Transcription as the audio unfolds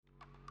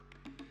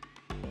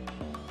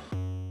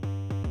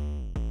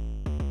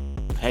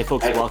Hey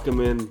folks,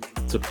 welcome in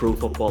to Pro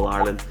Football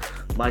Ireland.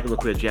 Michael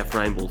McQuaid, Jeff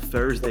Reinebold.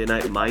 Thursday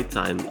night my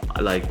time.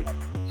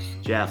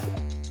 Jeff,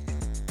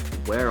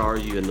 where are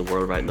you in the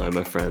world right now,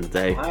 my friend?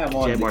 Hey, I am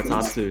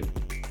on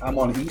I'm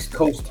on East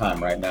Coast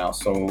time right now,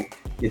 so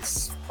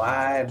it's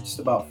just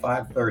about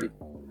 5:30.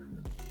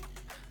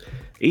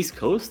 East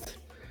Coast?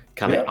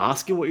 Can Yeah. I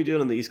ask you what you're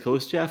doing on the East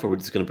Coast, Jeff, or we're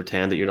just going to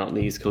pretend that you're not on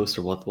the East Coast,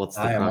 or what's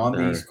the I am crack on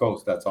there? the East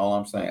Coast, that's all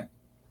I'm saying.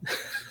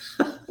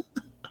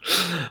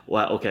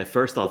 Well, okay,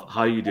 first off,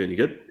 how are you doing? You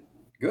good?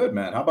 Good,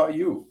 man. How about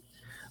you?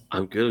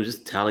 I'm good. I'm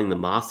just telling the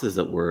masses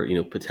that we're,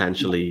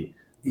 potentially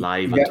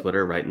live on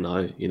Twitter right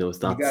now. That's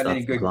the plan.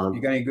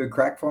 You got any good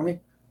crack for me?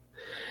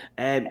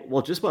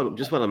 Well, just while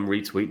I'm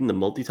retweeting the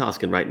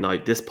multitasking right now,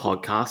 this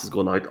podcast is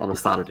going out on a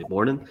Saturday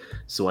morning.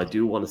 So I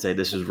do want to say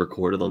this is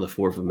recorded on the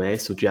 4th of May.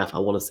 So Jeff, I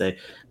want to say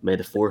may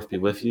the 4th be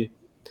with you.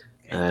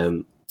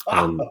 And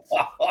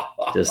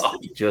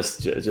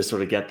just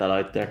sort of get that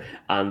out there.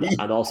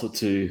 And also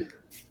to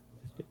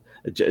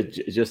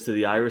just to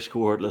the Irish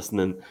cohort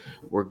listening,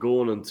 we're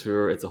going on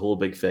tour. It's a whole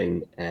big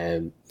thing.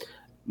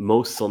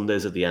 Most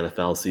Sundays of the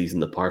NFL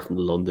season, apart from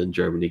the London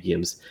Germany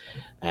games,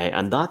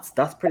 and that's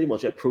pretty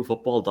much it.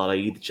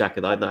 ProFootball.ie to check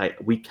it out. Now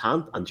we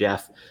can't, and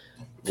Jeff,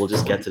 we'll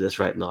just get to this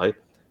right now.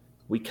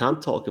 We can't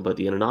talk about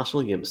the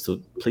international games, so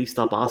please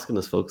stop asking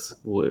us, folks.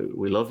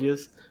 We love you.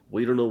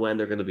 We don't know when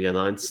they're going to be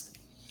announced,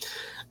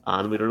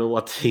 and we don't know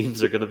what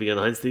teams are going to be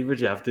announced either,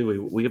 Jeff. Do we?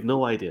 We have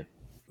no idea.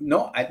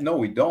 No,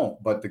 we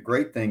don't. But the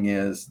great thing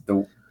is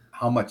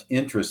how much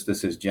interest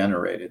this has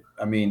generated.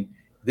 I mean,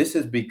 this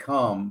has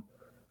become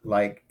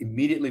like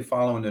immediately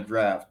following the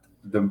draft.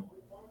 The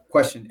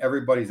question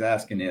everybody's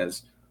asking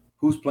is,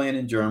 who's playing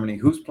in Germany?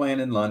 Who's playing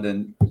in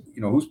London?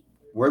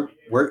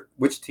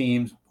 Which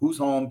teams? Who's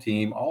home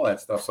team? All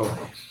that stuff. So,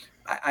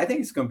 I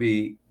think it's going to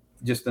be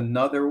just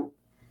another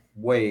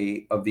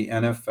way of the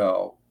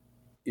NFL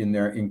in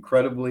their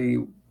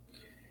incredibly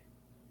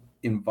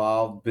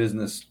involved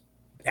business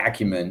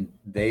acumen.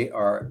 They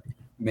are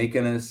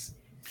making us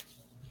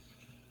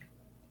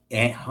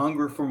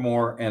hunger for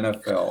more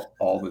NFL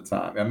all the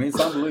time. I mean, it's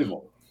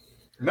unbelievable.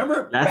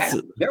 Remember,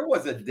 there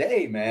was a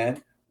day,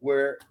 man,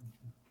 where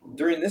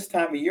during this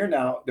time of year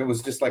now, there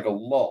was just like a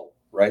lull,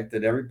 right?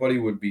 That everybody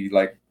would be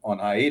like on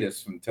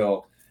hiatus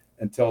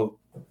until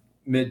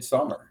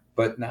midsummer.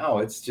 But now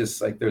it's just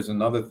like there's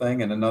another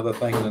thing and another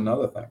thing and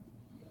another thing.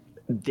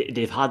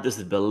 They've had this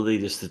ability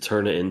just to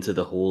turn it into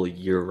the whole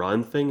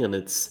year-round thing, and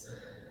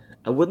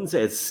I wouldn't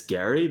say it's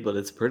scary, but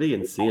it's pretty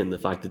insane the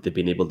fact that they've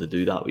been able to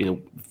do that,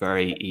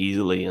 very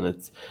easily. And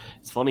it's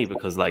funny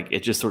because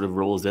it just sort of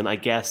rolls in. I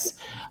guess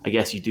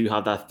you do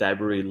have that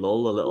February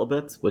lull a little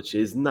bit, which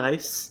is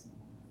nice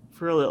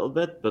for a little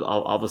bit. But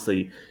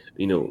obviously,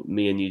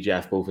 me and you,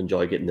 Jeff, both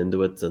enjoy getting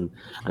into it and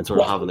sort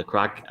of having a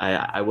crack.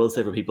 I will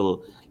say for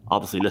people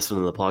obviously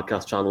listening to the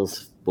podcast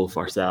channels, both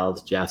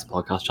ourselves, Jeff's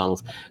podcast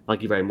channels,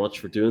 thank you very much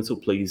for doing so.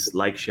 Please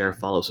like, share,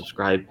 follow,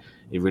 subscribe.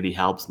 It really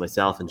helps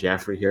myself and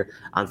Jeffrey here.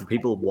 And for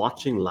people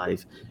watching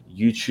live,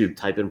 YouTube,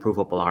 type in Pro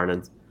Football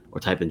Ireland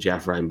or type in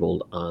Jeff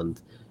Reinebold and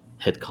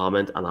hit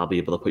comment, and I'll be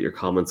able to put your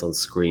comments on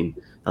screen.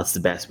 That's the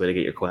best way to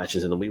get your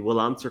questions in. And we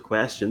will answer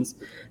questions,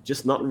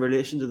 just not in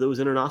relation to those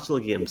international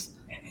games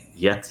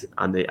yet.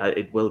 And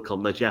it will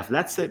come. Now, Jeff,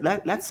 let's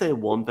say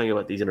one thing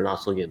about these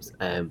international games,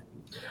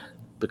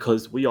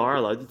 because we are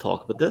allowed to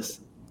talk about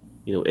this.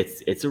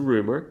 It's a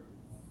rumor.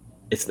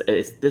 This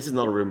is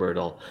not a rumor at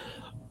all.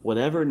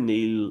 Whenever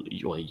Neil,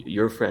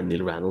 your friend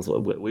Neil Reynolds,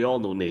 we all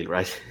know Neil,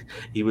 right?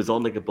 He was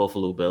on a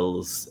Buffalo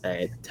Bills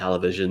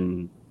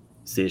television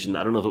station.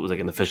 I don't know if it was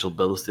an official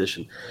Bills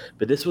station,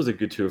 but this was a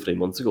good 2 or 3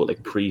 months ago,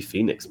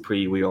 pre-Phoenix,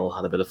 we all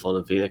had a bit of fun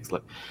in Phoenix,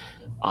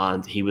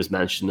 and he was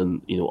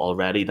mentioning,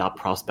 already that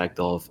prospect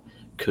of,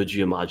 could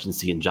you imagine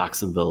seeing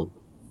Jacksonville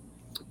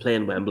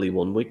playing Wembley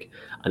one week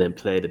and then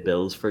play the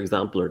Bills, for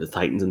example, or the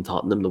Titans in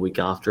Tottenham the week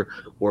after,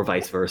 or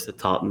vice versa,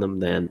 Tottenham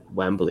then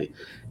Wembley.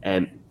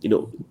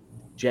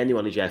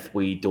 Genuinely, Jeff,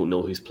 we don't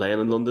know who's playing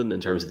in London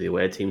in terms of the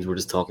away teams. We're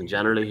just talking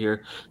generally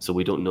here, so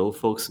we don't know,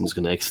 folks. I'm just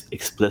going to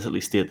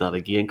explicitly state that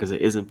again because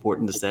it is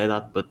important to say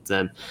that. But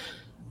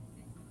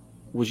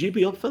would you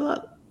be up for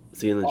that,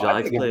 seeing the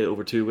Jags play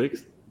over 2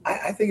 weeks?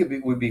 I think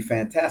it would be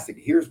fantastic.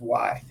 Here's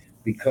why.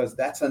 Because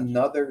that's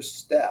another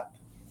step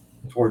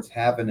towards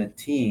having a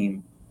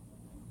team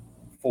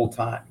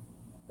full-time,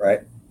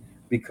 right?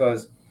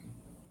 Because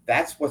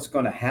that's what's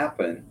going to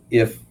happen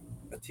if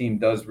a team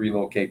does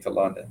relocate to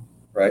London,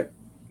 right?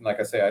 Like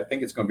I say, I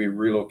think it's going to be a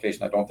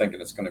relocation. I don't think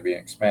it's going to be an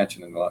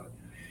expansion in London.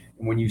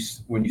 And when you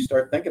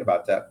start thinking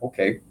about that,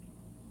 okay,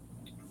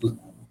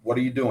 what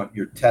are you doing?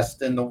 You're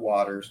testing the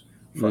waters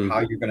for how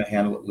you're going to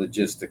handle it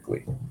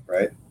logistically,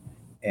 right?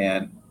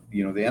 And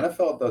the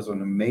NFL does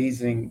an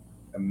amazing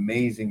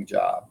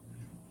job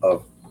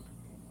of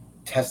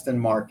testing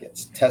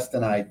markets,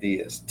 testing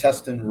ideas,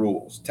 testing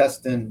rules,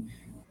 testing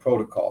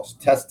protocols,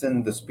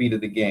 testing the speed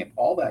of the game,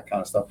 all that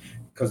kind of stuff,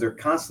 because they're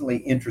constantly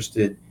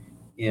interested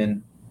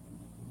in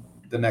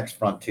the next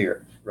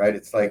frontier, right?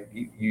 It's like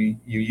you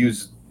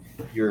use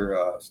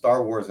your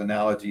Star Wars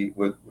analogy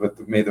with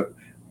May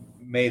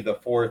the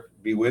 4th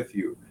be with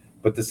you.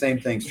 But the same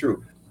thing's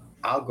true.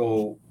 I'll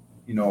go,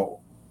 you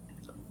know,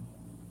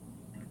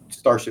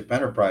 Starship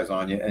Enterprise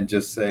on you and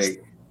just say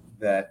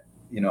that,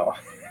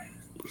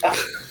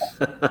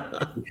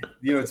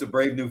 it's a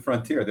brave new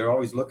frontier. They're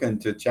always looking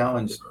to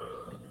challenge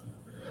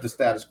the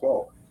status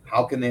quo.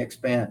 How can they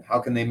expand? How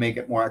can they make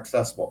it more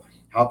accessible?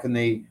 How can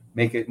they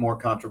make it more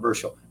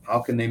controversial? How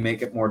can they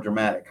make it more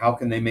dramatic? How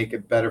can they make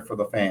it better for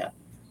the fan?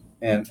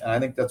 And I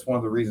think that's one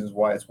of the reasons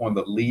why it's one of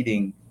the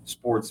leading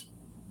sports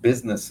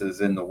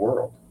businesses in the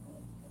world.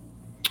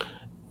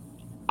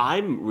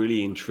 I'm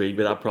really intrigued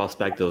by that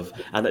prospect of,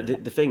 and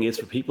the thing is,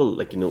 for people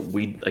like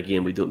we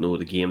don't know what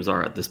the games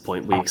are at this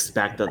point. We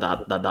expect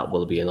that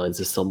will be announced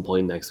at some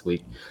point next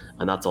week,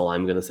 and that's all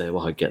I'm going to say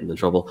without getting in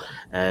trouble.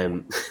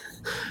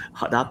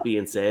 That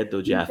being said,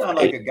 though, Jeff, You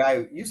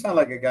sound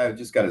like a guy who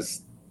just got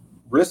his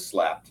wrist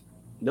slapped.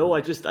 No,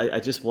 I just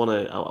want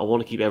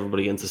to keep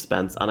everybody in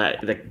suspense,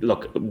 and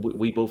look,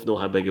 we both know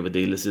how big of a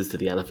deal this is to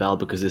the NFL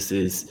because this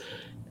is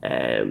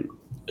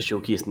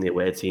showcasing the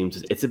away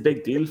teams. It's a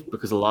big deal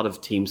because a lot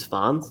of teams'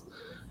 fans,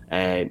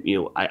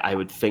 I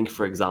would think,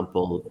 for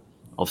example,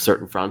 of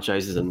certain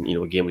franchises, and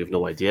again, we have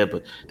no idea,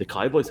 but the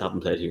Cowboys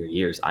haven't played here in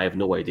years. I have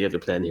no idea if they're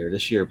playing here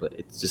this year, but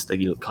it's just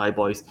like,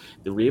 Cowboys.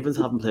 The Ravens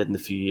haven't played in a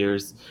few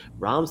years.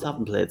 Rams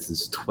haven't played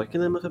since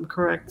Twickenham, if I'm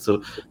correct.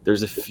 So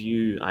there's a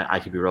few. I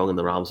could be wrong in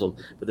the Rams one,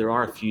 but there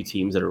are a few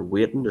teams that are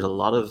waiting. There's a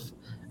lot of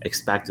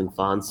expectant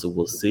fans, so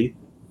we'll see.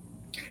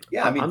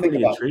 Yeah, I mean, I'm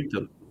really intrigued.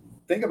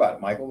 Think about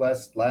it, Michael.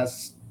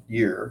 Last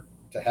year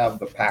to have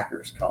the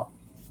Packers come.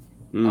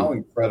 How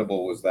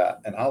incredible was that?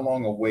 And how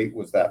long a wait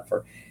was that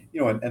for?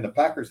 And the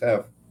Packers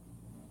have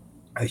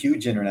a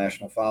huge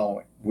international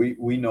following.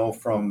 We know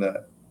from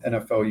the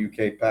NFL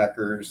UK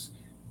Packers,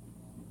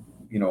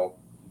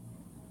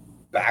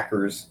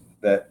 backers,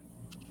 that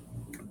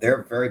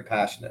they're very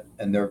passionate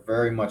and they're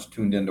very much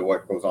tuned into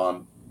what goes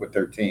on with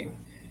their team.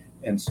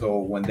 And so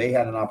when they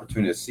had an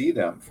opportunity to see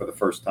them for the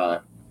first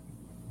time,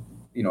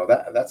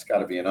 that's got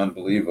to be an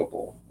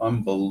unbelievable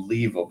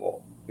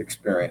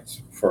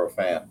experience for a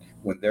fan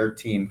when their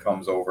team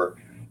comes over.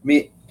 I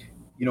mean,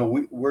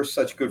 we're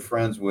such good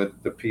friends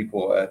with the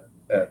people at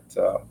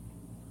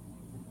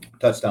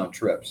Touchdown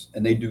Trips,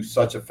 and they do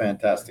such a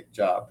fantastic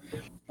job.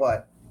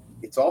 But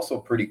it's also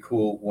pretty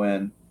cool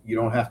when you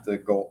don't have to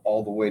go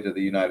all the way to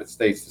the United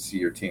States to see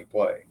your team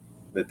play.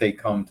 That they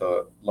come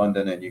to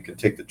London, and you can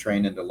take the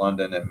train into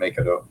London and make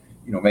it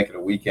a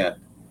weekend.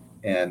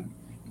 And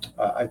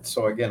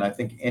so again, I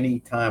think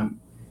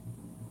anytime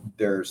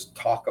there's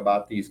talk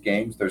about these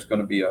games, there's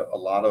going to be a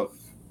lot of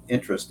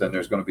interest, and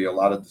there's going to be a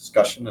lot of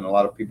discussion, and a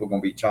lot of people are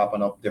going to be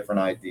chopping up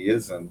different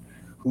ideas and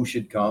who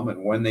should come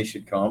and when they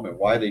should come and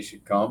why they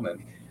should come.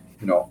 And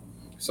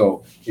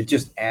so it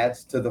just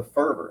adds to the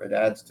fervor. It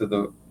adds to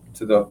the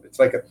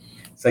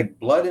it's like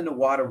blood in the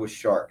water with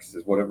sharks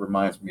is what it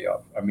reminds me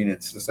of. I mean,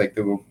 it's just like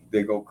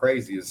they go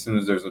crazy as soon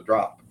as there's a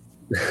drop.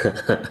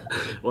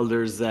 Well,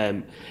 there's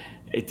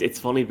it's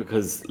funny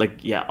because,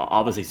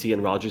 obviously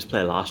seeing Rodgers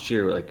play last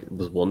year,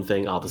 was one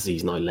thing. Obviously,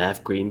 he's now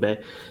left Green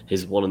Bay.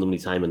 His one and only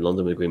time in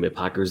London with Green Bay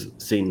Packers,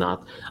 seeing that.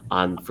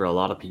 And for a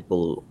lot of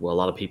people,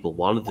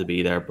 wanted to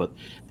be there, but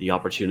the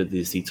opportunity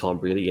to see Tom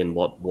Brady in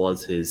what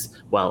was his,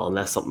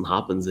 unless something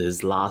happens,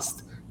 his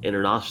last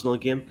international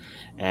game.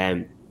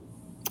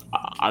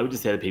 I would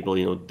just say to people,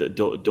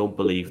 don't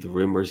believe the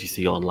rumors you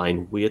see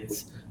online.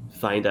 Wait.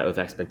 Find out with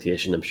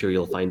expectation. I'm sure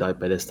you'll find out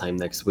by this time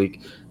next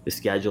week. The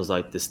schedule's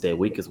out this day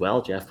week as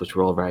well, Jeff, which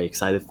we're all very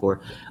excited for.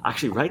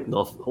 Actually, right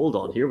enough. Hold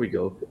on. Here we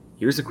go.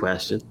 Here's a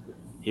question.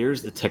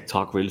 Here's the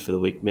TikTok reel for the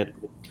week, mate.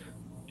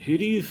 Who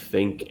do you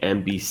think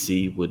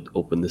NBC would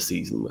open the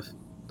season with?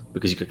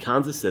 Because you got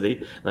Kansas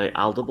City. Now,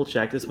 I'll double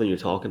check this when you're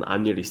talking.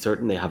 I'm nearly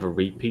certain they have a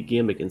repeat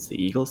game against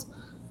the Eagles.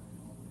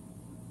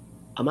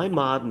 Am I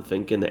mad in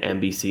thinking that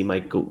NBC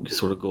might go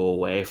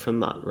away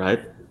from that,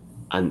 right?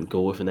 And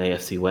go with an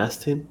AFC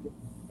West team?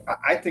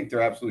 I think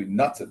they're absolutely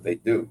nuts if they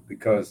do,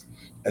 because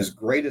as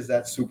great as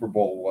that Super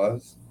Bowl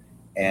was,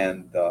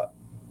 and the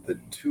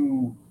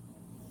two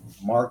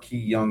marquee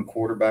young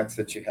quarterbacks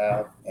that you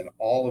have, and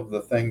all of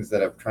the things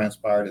that have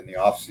transpired in the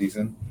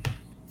offseason,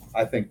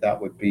 I think that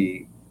would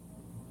be,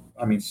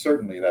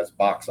 certainly that's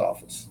box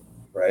office,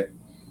 right?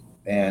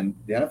 And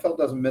the NFL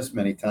doesn't miss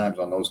many times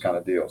on those kind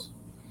of deals.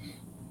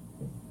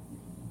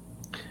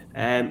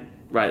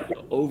 Right,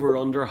 over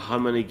under how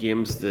many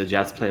games the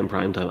Jets play in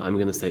prime time? I'm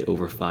going to say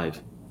over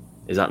 5.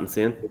 Is that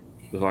insane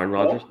with Aaron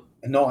Rodgers?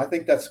 No, I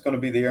think that's going to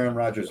be the Aaron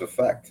Rodgers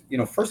effect.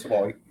 First of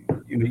all,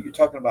 you're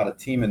talking about a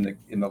team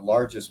in the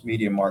largest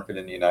media market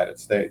in the United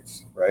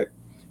States, right?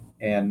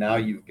 And now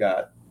you've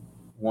got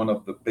one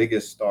of the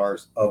biggest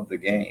stars of the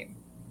game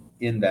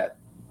in that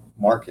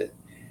market.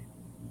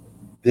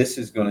 This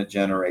is going to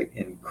generate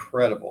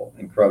incredible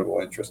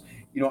interest.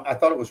 I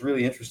thought it was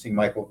really interesting,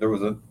 Michael. There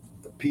was a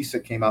piece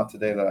that came out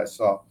today that I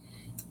saw,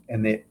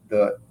 and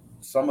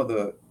some of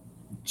the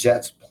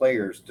Jets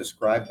players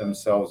described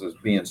themselves as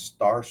being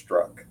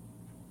starstruck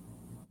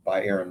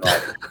by Aaron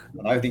Rodgers,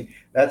 and I think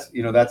that's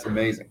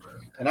amazing.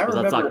 And I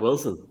remember that's Zach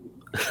Wilson.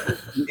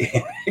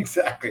 Yeah,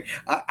 exactly.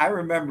 I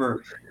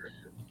remember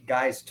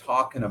guys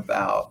talking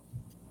about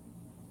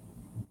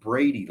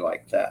Brady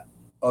like that,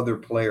 other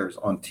players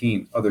on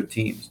other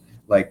teams,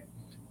 like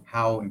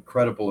how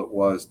incredible it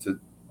was to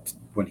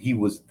when he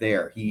was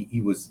there.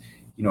 He was,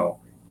 you know,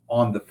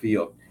 on the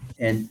field.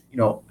 And,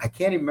 I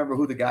can't even remember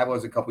who the guy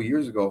was a couple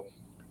years ago,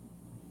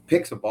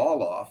 picks a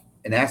ball off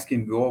and asks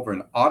him to go over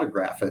and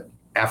autograph it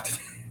after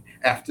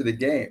after the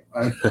game.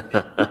 I mean,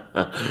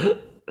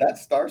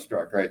 that's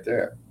starstruck right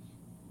there.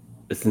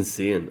 It's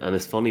insane, and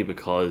it's funny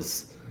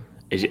because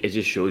it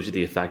just shows you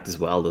the effect as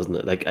well, doesn't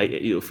it? Like,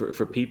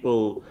 for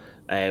people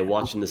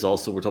watching this,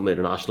 also we're talking about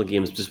international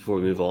games. Just before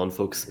we move on,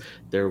 folks,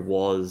 there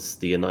was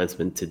the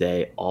announcement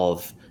today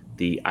of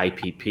the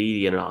IPP,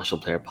 the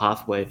International Player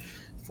Pathway,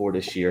 for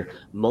this year.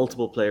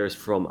 Multiple players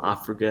from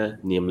Africa,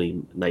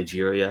 namely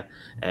Nigeria,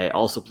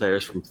 also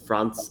players from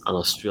France and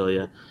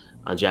Australia.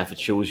 And Jeff, it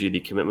shows you the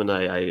commitment.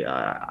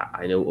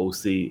 I know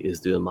OC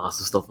is doing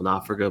massive stuff in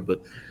Africa,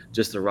 but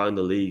just around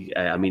the league.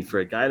 I mean,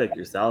 for a guy like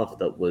yourself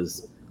that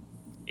was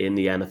in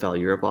the NFL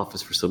Europe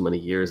office for so many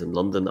years in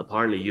London,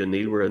 apparently you and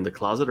Neil were in the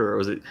closet, or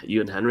was it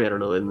you and Henry? I don't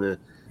know, in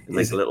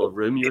like Is the little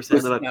room you were it saying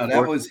was about now that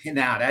before. was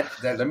now that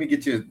let me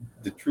get you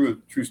the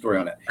true story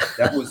on that.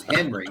 That was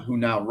Henry, who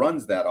now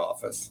runs that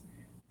office,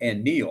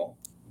 and Neil,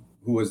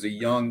 who was a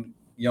young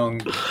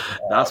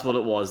That's what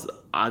it was,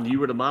 and you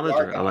were the PR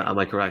manager. guy. Am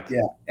I correct?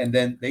 Yeah, and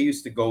then they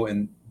used to go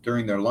in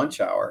during their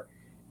lunch hour,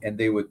 and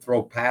they would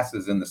throw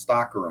passes in the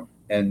stock room,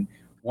 and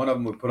one of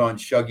them would put on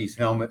Shuggy's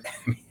helmet.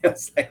 I mean,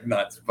 it's like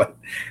nuts, but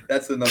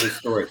that's another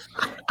story.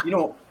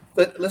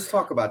 Let's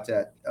talk about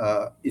that.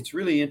 It's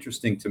really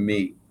interesting to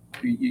me.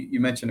 You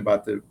mentioned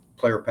about the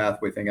player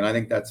pathway thing, and I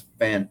think that's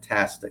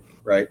fantastic,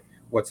 right?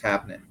 What's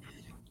happening.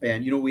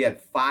 And we had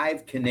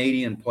 5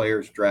 Canadian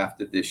players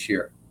drafted this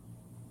year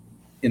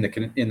in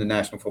the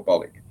National Football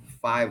League.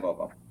 5 of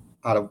them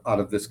out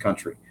of this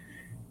country,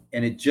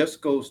 and it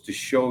just goes to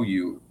show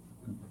you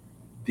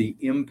the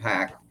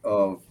impact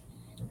of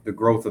the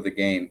growth of the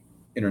game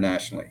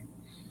internationally.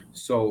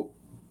 So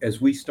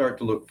as we start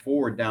to look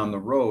forward down the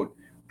road,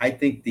 I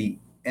think the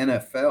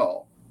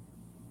NFL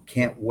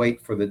can't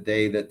wait for the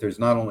day that there's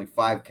not only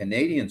 5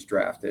 Canadians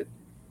drafted,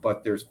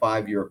 but there's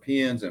 5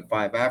 Europeans and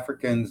 5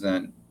 Africans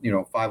and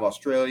 5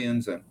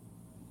 Australians and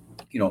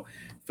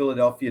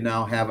Philadelphia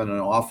now having an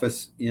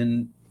office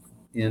in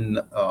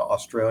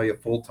Australia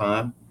full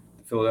time.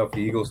 The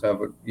Philadelphia Eagles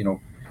have a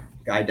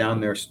guy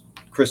down there,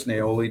 Chris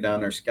Naoli,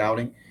 down there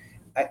scouting.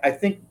 I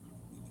think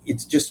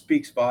it just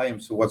speaks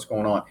volumes to what's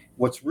going on.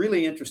 What's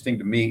really interesting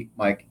to me,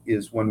 Mike,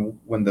 is when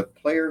the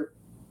player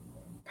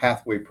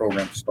pathway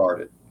program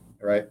started,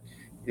 right?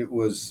 It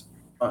was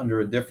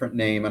under a different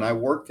name, and I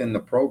worked in the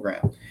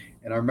program.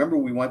 And I remember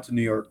we went to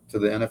New York to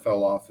the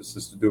NFL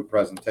offices to do a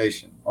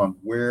presentation on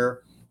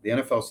where the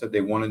NFL said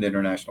they wanted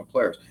international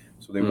players.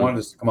 So they wanted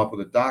us to come up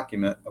with a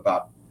document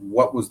about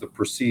what was the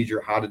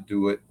procedure, how to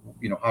do it,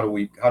 how do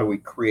we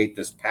create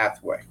this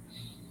pathway.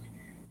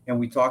 And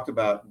we talked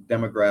about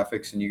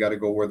demographics, and you got to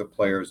go where the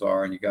players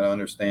are, and you got to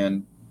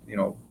understand,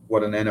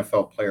 what an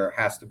NFL player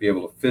has to be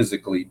able to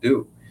physically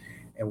do.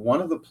 And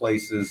one of the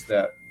places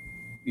that,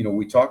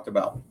 we talked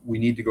about, we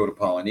need to go to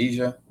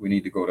Polynesia, we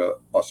need to go to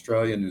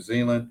Australia, New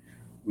Zealand,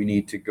 we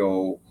need to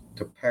go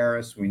to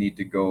Paris, we need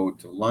to go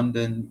to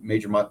London,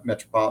 major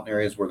metropolitan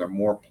areas where there are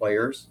more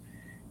players,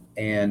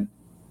 and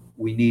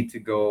we need to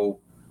go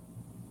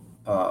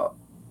to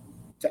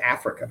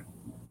Africa,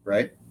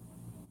 right?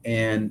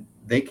 And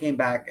they came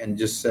back and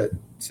just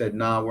said,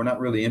 nah, we're not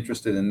really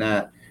interested in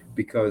that,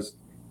 because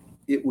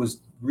it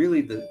was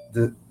really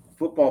the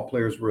football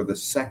players were the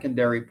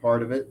secondary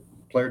part of it.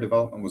 Player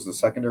development was the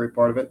secondary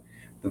part of it.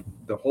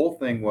 The whole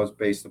thing was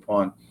based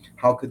upon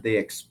how could they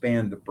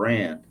expand the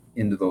brand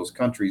into those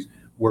countries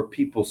where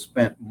people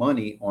spent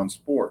money on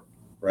sport,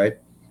 right?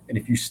 And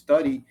if you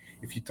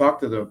talk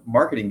to the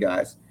marketing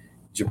guys,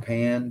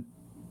 Japan,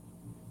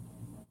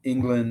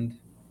 England,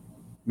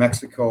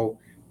 Mexico,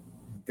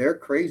 they're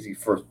crazy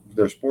for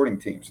their sporting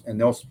teams, and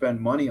they'll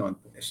spend money on.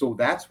 So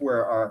that's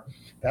where our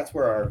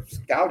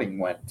scouting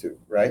went to,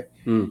 right?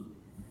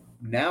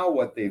 Now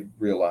what they've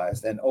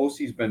realized, and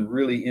OC's been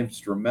really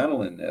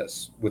instrumental in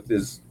this with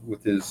his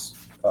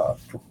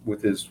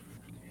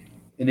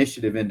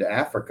initiative into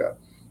Africa,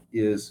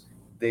 is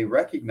they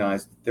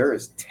recognize that there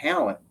is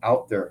talent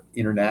out there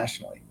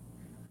internationally.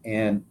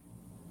 And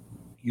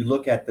you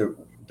look at the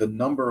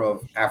number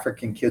of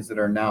African kids that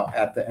are now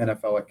at the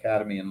NFL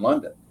Academy in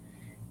London,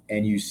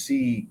 and you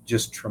see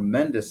just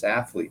tremendous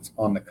athletes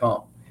on the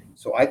come.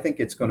 So I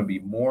think it's going to be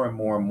more and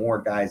more and more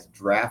guys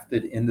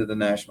drafted into the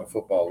National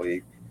Football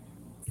League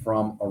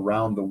from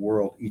around the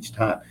world each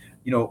time.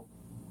 We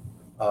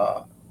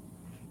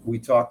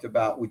talked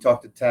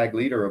to Tag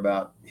Leader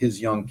about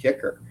his young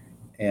kicker,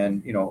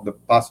 and the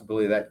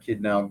possibility of that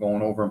kid now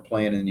going over and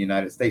playing in the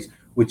United States,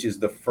 which is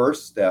the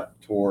first step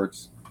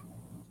towards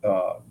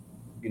that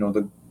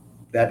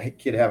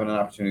kid having an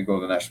opportunity to go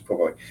to the National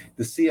Football League.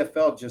 The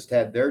CFL just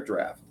had their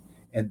draft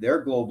and their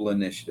global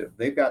initiative.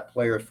 They've got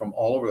players from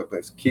all over the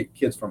place,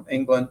 kids from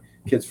England,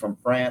 kids from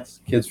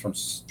France, kids from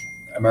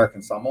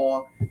American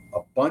Samoa, a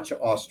bunch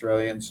of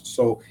Australians.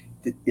 So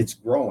it's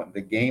growing.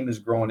 The game is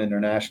growing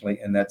internationally,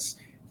 and there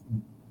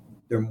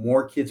are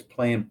more kids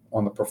playing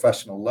on the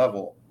professional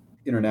level,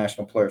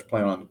 international players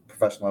playing on the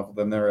professional level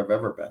than there have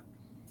ever been.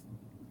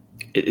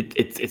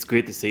 It's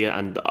great to see it,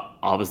 and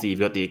obviously you've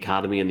got the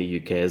academy in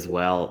the UK as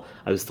well.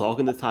 I was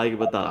talking to Ty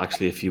about that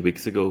actually a few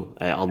weeks ago.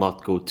 I'll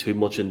not go too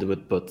much into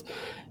it, but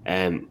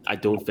I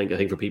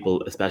think for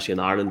people, especially in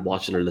Ireland,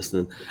 watching or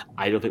listening,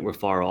 I don't think we're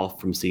far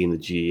off from seeing the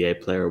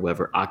GAA player,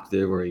 whether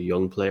active or a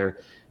young player,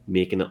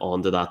 making it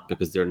onto that,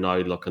 because they're now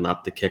looking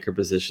at the kicker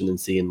position and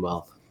seeing,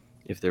 well,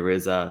 if there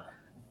is a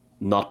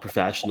not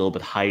professional but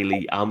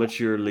highly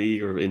amateur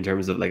league, or in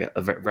terms of like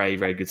a very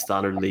very good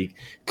standard league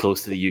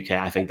close to the UK,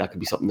 I think that could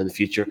be something in the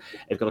future.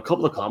 I've got a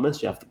couple of comments,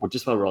 Jeff. We're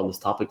just while we're on this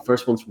topic.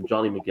 First one's from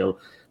Johnny McGill.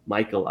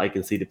 Michael, I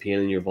can see the pain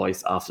in your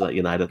voice after that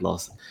United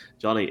loss.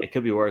 Johnny, it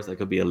could be worse. I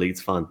could be a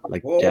Leeds fan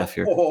like Whoa, Jeff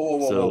here.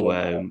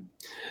 whoa.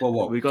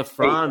 We got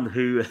Fran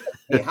who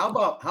Hey, how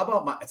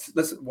about my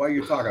listen? While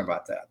you're talking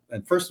about that,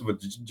 and first of all,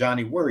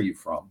 Johnny, where are you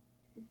from?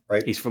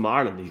 Right? He's from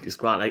Ireland. He's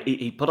grand.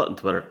 He put it on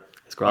Twitter.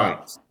 It's All grand.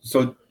 right.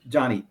 So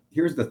Johnny,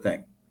 here's the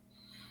thing.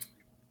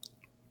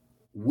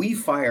 We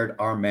fired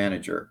our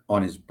manager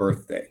on his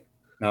birthday.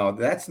 Now,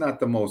 that's not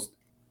the most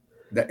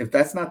if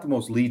that's not the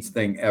most Leeds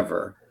thing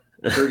ever,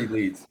 30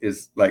 Leeds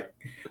is like,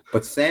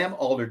 but Sam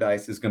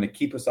Allardyce is going to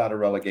keep us out of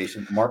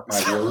relegation. Mark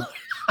my words.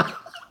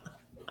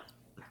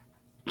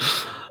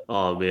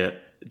 Oh man,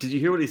 did you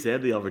hear what he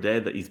said the other day,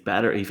 that he's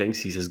better? He thinks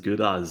he's as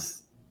good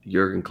as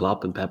Jurgen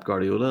Klopp and Pep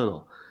Guardiola and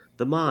all.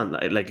 The man,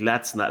 like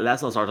let's not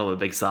start talking about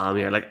Big Sam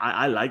here. Like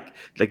I like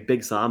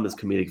Big Sam is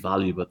comedic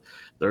value, but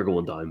they're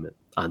going down, man.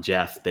 And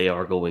Jeff, they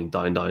are going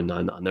down,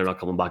 and they're not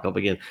coming back up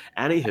again.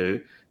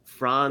 Anywho,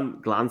 Fran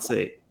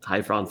Glancy,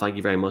 hi Fran, thank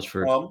you very much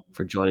for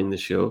joining the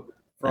show.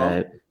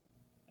 From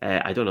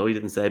I don't know, he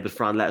didn't say, but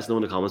Fran, let us know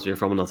in the comments where you're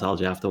from and I'll tell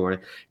Jeff, don't worry.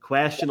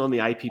 Question on the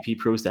IPP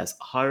process.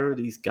 How are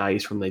these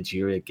guys from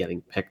Nigeria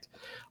getting picked?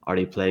 Are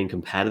they playing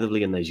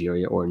competitively in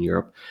Nigeria or in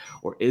Europe?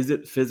 Or is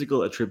it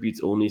physical attributes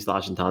only /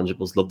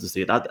 intangibles? Love to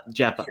see it.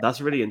 Jeff,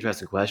 that's a really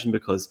interesting question,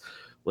 because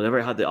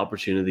whenever I had the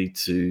opportunity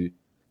to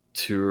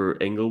tour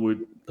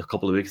Inglewood a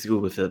couple of weeks ago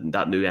with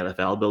that new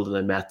NFL building,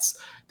 I met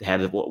the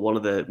head of one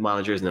of the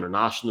managers in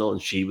International,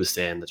 and she was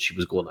saying that she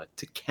was going out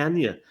to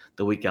Kenya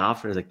the week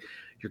after. I was like,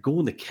 you're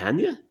going to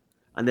Kenya?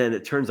 And then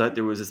it turns out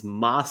there was this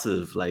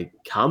massive like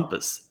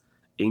campus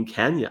in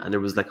Kenya, and there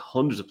was like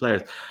hundreds of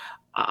players.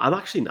 I'm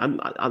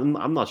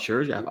not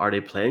sure. Are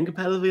they playing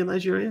competitively in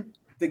Nigeria?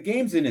 The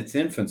game's in its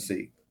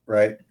infancy,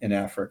 right, in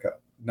Africa.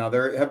 Now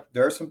there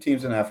are some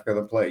teams in Africa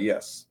that play,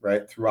 yes,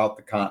 right, throughout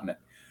the continent,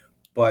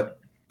 but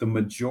the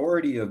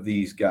majority of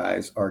these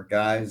guys are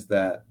guys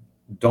that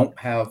don't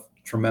have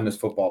tremendous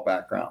football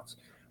backgrounds,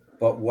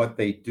 but what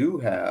they do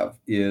have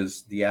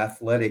is the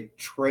athletic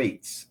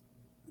traits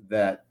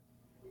that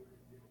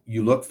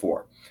you look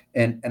for.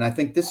 And I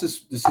think this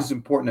is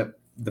important that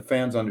the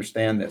fans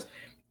understand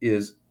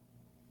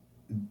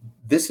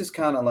this is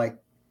kind of like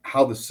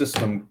how the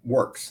system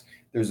works.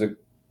 There's a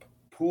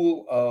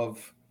pool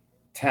of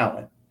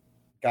talent,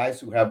 guys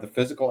who have the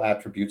physical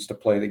attributes to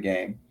play the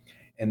game.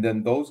 And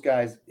then those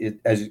guys,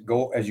 as you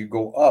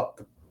go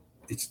up,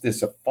 it's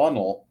this a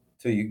funnel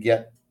till you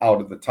get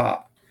out of the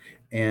top.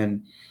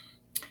 And,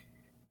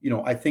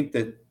 I think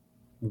that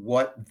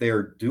what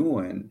they're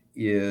doing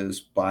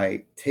is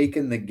by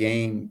taking the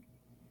game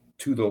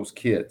to those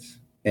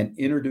kids and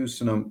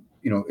introducing them,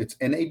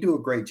 and they do a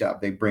great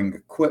job. They bring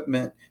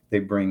equipment, they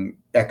bring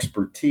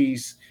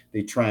expertise,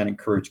 they try and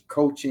encourage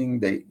coaching,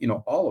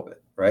 all of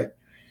it, right?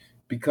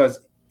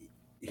 Because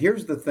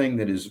here's the thing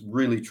that is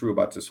really true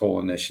about this whole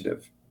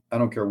initiative. I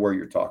don't care where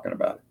you're talking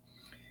about it.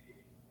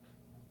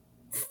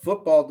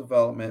 Football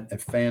development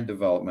and fan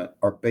development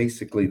are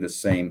basically the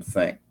same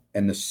thing.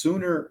 And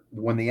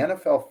when the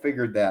NFL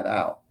figured that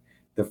out,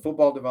 the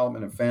football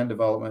development and fan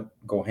development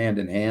go hand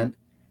in hand,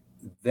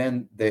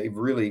 then they've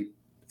really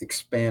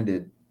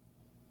expanded,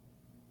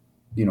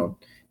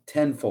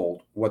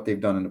 tenfold what they've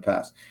done in the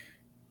past.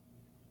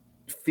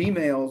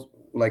 Females,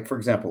 like, for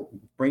example,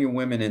 bringing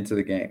women into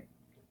the game.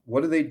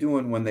 What are they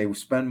doing when they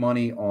spend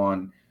money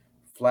on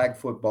flag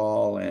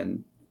football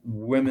and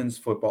women's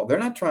football? They're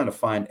not trying to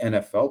find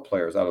NFL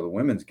players out of the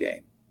women's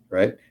game,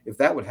 right? If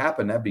that would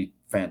happen, that'd be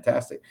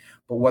fantastic.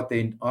 But what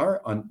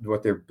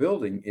they're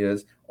building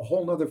is a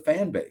whole nother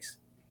fan base.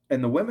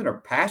 And the women are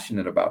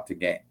passionate about the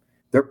game.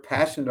 They're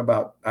passionate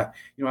about, I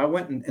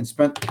went and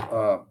spent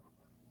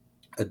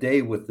a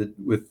day with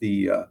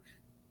the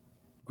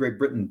Great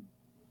Britain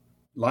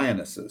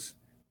Lionesses,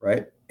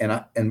 right?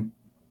 And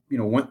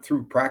went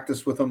through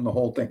practice with them, the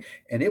whole thing.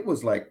 And it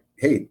was like,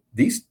 hey,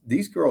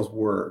 these girls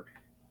were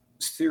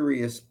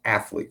serious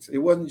athletes. It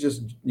wasn't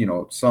just,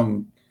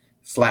 some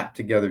slapped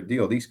together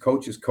deal. These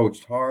coaches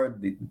coached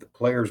hard. The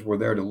players were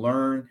there to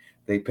learn.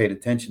 They paid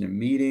attention in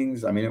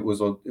meetings. I mean, it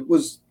was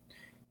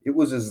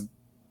as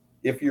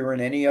if you're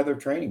in any other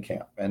training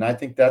camp. And I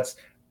think that's,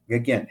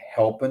 again,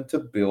 helping to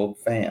build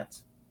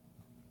fans.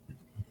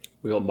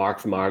 We got Mark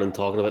from Ireland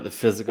talking about the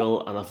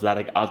physical and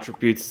athletic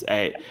attributes.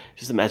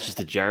 Just a message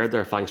to Jared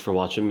there. Thanks for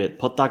watching, mate.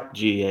 Put that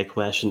GA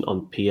question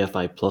on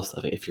PFI Plus,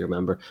 I think, if you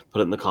remember. Put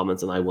it in the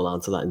comments and I will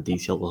answer that in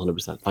detail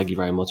 100%. Thank you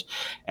very much.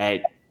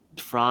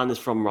 Fran is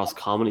from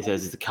Roscommon. He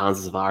says he's the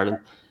Kansas of Ireland.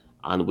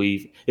 And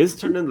it's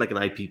turned into like an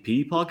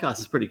IPP podcast.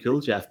 It's pretty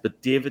cool, Jeff.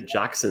 But David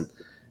Jackson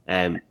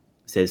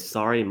says,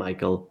 sorry,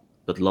 Michael,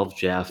 but love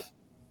Jeff.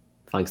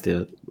 Thanks,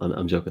 David.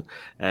 I'm joking.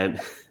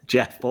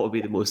 Jeff, what would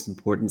be the most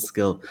important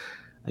skill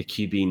a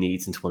QB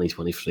needs in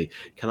 2023?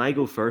 Can I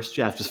go first,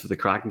 Jeff, just for the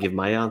crack and give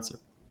my answer?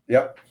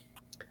 Yep.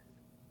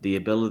 The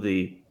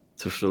ability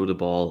to throw the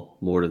ball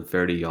more than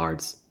 30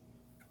 yards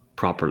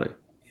properly.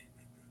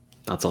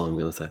 That's all I'm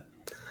going to say.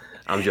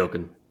 I'm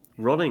joking.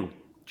 Running,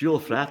 dual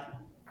threat.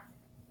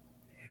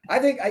 I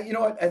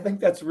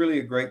think that's really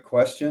a great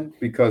question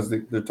because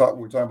we're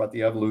talking about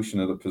the evolution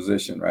of the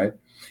position, right?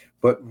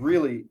 But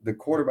really, the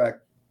quarterback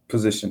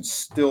position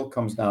still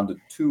comes down to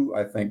two,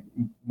 I think,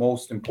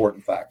 most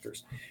important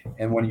factors.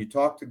 And when you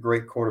talk to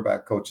great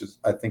quarterback coaches,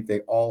 I think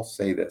they all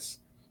say this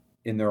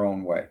in their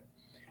own way.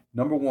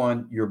 Number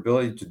one, your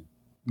ability to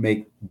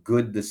make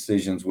good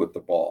decisions with the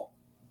ball,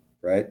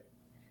 right?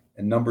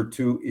 And number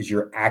two is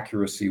your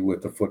accuracy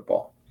with the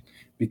football.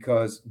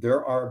 Because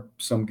there are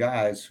some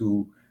guys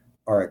who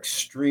are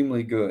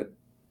extremely good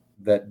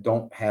that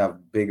don't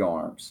have big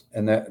arms.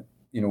 And that,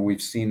 we've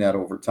seen that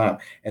over time.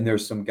 And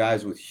there's some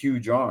guys with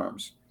huge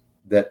arms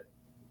that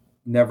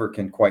never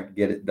can quite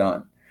get it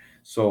done.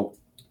 So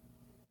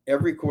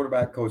every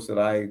quarterback coach that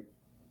I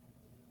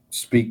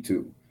speak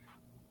to,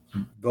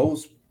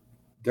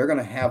 they're going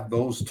to have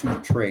those two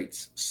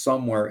traits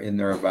somewhere in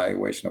their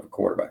evaluation of a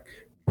quarterback: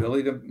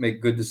 ability to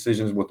make good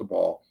decisions with the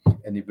ball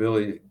and the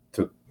ability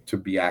to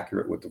be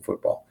accurate with the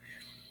football.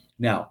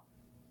 Now,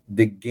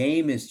 the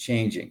game is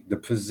changing. The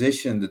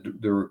position,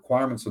 the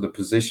requirements of the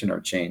position are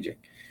changing.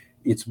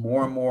 It's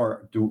more and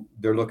more,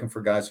 they're looking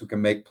for guys who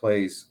can make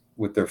plays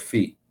with their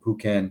feet, who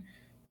can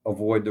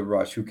avoid the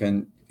rush, who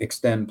can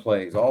extend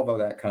plays, all of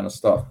that kind of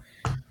stuff.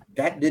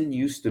 That didn't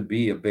used to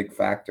be a big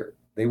factor.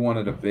 They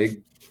wanted a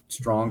big,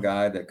 strong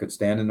guy that could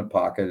stand in the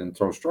pocket and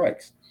throw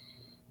strikes.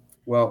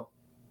 Well,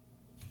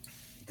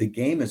 the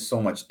game is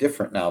so much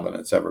different now than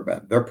it's ever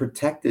been. They're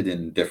protected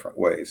in different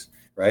ways,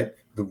 right?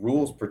 The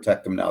rules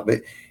protect them now.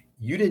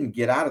 You didn't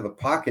get out of the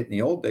pocket in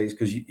the old days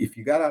because if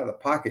you got out of the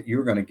pocket, you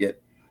were going to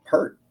get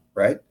hurt,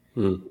 right?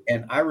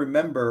 And I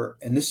remember,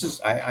 and this is,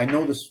 I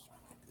know this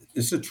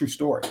is a true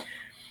story.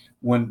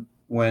 When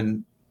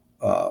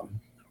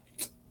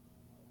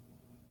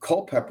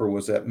Culpepper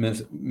was at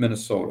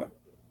Minnesota,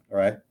 all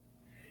right?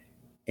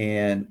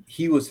 And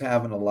he was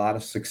having a lot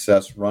of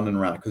success running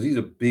around because he's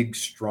a big,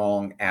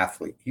 strong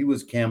athlete. He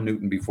was Cam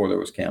Newton before there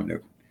was Cam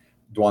Newton,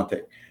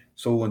 Duante.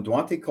 So when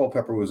Duante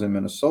Culpepper was in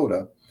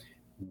Minnesota,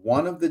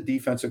 one of the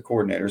defensive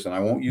coordinators, and I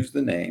won't use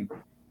the name,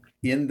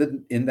 in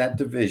that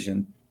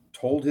division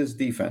told his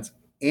defense,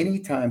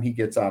 anytime he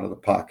gets out of the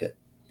pocket,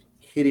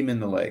 hit him in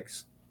the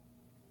legs,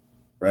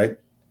 right?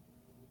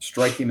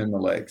 Strike him in the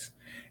legs.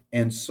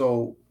 And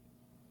so,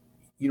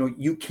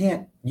 you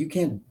can't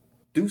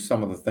do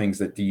some of the things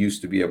that you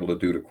used to be able to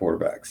do to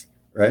quarterbacks,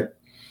 right?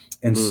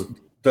 And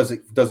does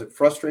it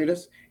frustrate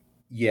us?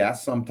 Yeah,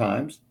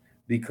 sometimes,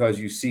 because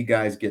you see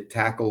guys get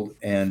tackled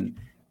and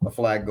a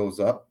flag goes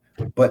up.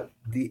 But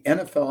the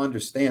NFL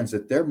understands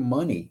that their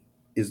money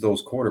is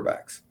those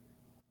quarterbacks,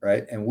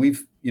 right? And we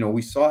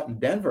saw it in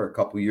Denver a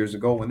couple of years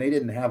ago when they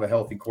didn't have a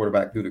healthy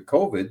quarterback due to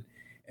COVID,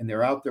 and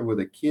they're out there with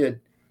a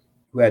kid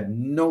who had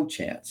no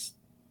chance.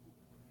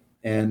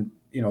 And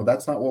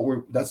that's not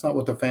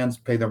what the fans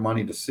pay their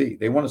money to see.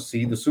 They want to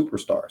see the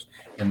superstars,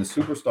 and the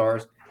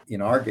superstars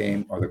in our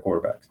game are the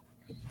quarterbacks.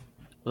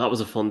 Well, that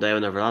was a fun day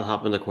whenever that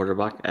happened, a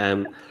quarterback.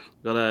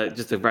 Got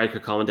just a very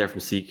quick comment there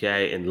from CK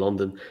in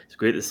London. It's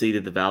great to see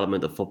the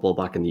development of football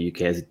back in the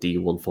UK as a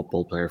D1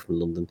 football player from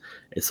London.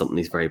 It's something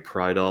he's very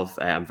proud of.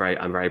 I'm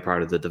very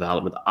proud of the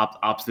development.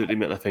 Absolutely,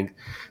 man. I think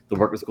the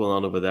work that's going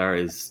on over there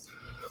is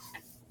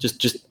it's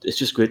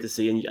just great to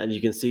see, and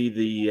you can see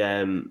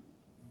the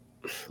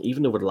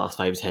even over the last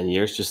 5-10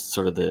 years, just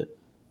sort of the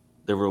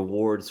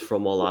rewards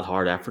from all that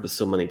hard effort that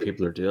so many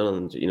people are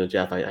doing. And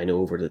Jeff, I know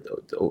over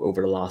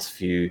the last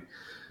few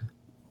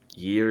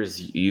years,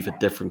 you've had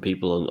different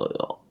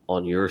people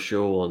on your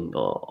show,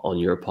 on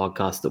your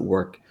podcast that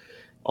work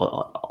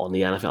on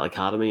the NFL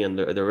Academy, and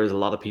there is a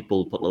lot of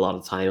people putting a lot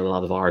of time and a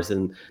lot of hours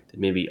in that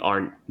maybe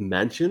aren't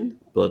mentioned,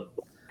 but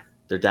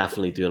they're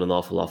definitely doing an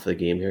awful lot for the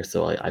game here.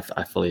 So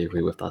I fully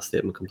agree with that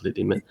statement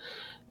completely, man.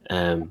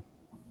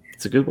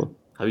 It's a good one.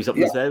 Have you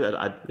something to say?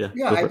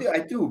 I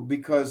do,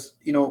 because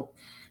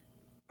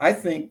I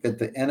think that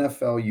the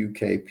NFL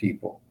UK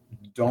people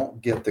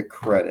don't get the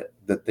credit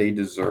that they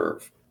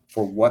deserve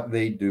for what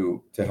they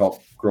do to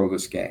help grow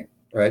this game,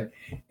 right?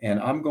 And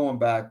I'm going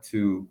back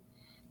to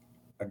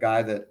a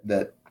guy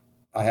that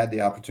I had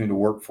the opportunity to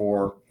work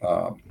for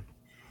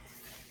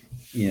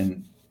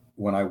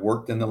when I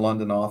worked in the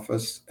London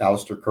office,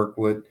 Alistair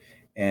Kirkwood,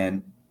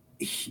 and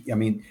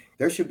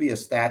there should be a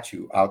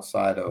statue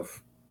outside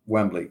of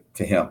Wembley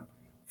to him.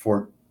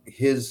 For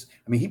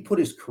he put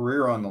his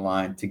career on the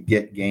line to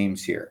get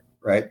games here,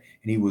 right?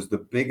 And he was the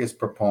biggest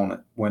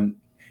proponent when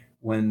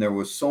there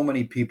was so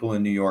many people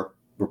in New York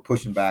were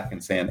pushing back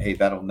and saying, "Hey,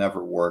 that'll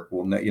never work."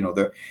 Well,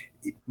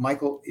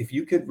 Michael, if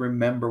you could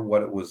remember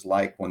what it was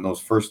like when those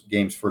first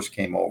games first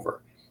came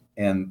over,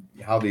 and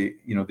how the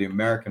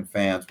American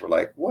fans were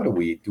like, "What are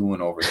we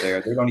doing over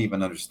there? They don't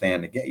even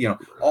understand the game,"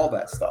 all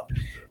that stuff.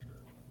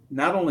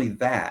 Not only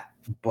that,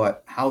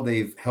 but how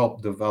they've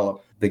helped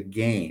develop the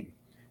game,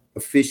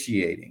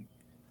 officiating,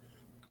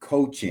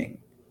 coaching,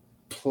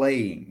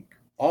 playing,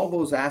 all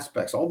those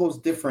aspects, all those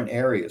different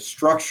areas,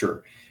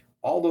 structure,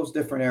 all those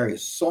different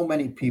areas. So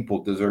many people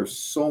deserve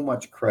so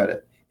much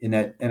credit in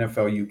that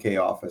NFL UK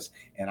office,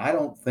 and I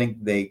don't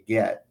think they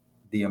get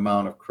the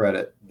amount of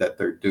credit that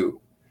they're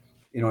due.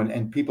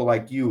 And people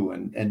like you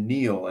and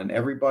Neil and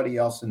everybody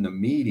else in the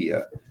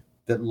media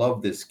that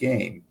love this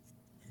game,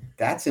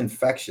 that's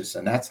infectious,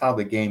 and that's how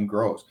the game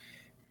grows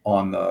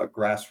on the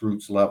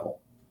grassroots level.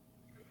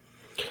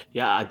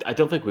 Yeah, I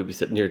don't think we'd be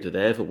sitting here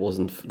today if it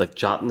wasn't like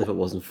chatting, if it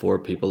wasn't for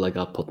people like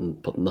that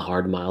putting the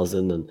hard miles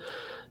in and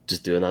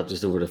just doing that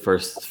just over the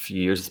first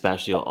few years,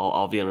 especially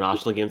of the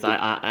international games.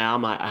 I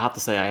have to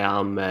say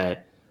I'm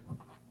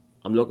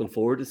looking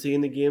forward to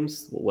seeing the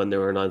games when they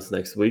were announced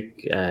next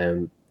week.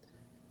 Um,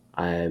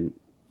 and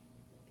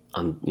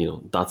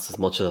that's as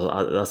much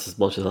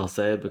as I'll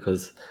say,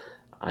 because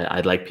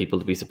I'd like people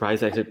to be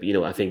surprised.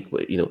 Actually, I think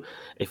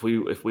if we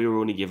were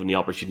only given the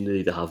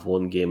opportunity to have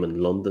one game in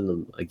London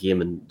and a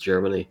game in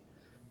Germany,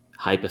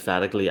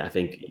 hypothetically, I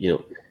think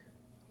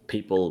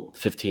people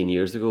 15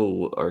 years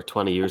ago or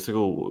 20 years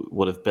ago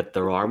would have bit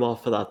their arm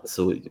off for that.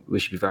 So we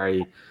should be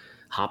very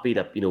happy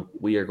that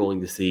we are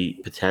going to see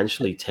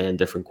potentially 10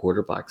 different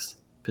quarterbacks,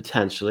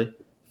 potentially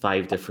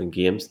 5 different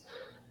games,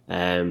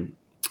 and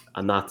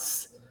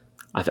that's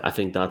I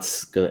think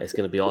it's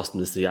gonna be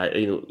awesome to see.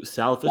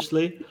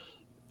 Selfishly,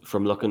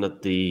 from looking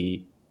at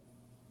the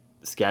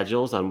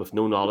schedules and with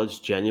no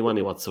knowledge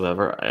genuinely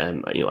whatsoever,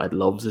 I'd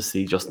love to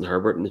see Justin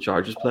Herbert and the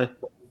Chargers play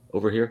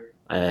over here.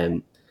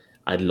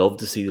 I'd love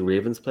to see the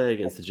Ravens play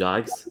against the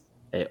Jags,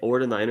 or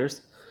the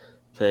Niners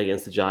play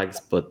against the Jags.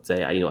 But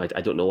I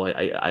don't know.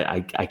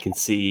 I can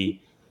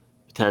see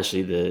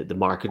potentially the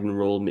marketing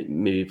role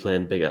maybe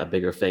playing a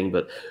bigger thing,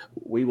 but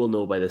we will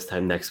know by this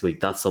time next week.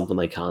 That's something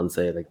I can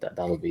say, like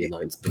that'll be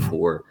announced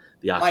before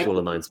the actual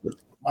announcement.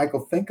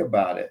 Michael, think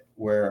about it,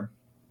 where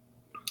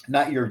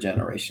not your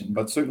generation,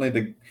 but certainly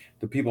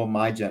the people of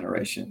my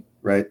generation,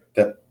 right,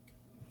 that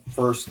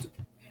first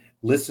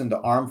listened to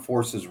Armed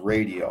Forces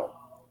radio,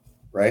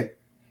 right,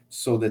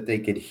 so that they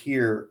could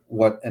hear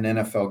what an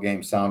NFL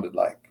game sounded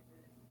like.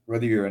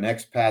 Whether you're an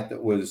expat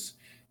that was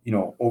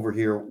over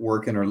here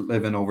working or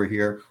living over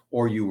here,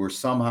 or you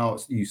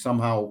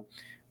somehow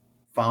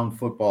found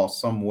football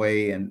some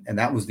way, and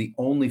that was the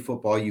only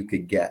football you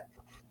could get,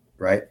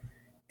 right?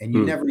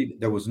 And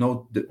there was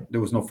no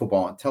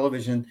football on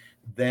television.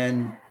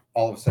 Then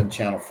all of a sudden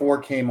Channel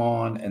 4 came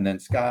on, and then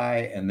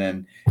Sky, and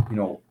then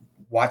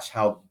watch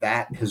how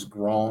that has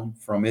grown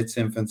from its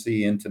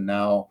infancy into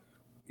now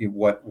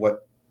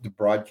what the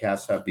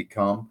broadcasts have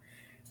become.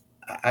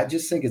 I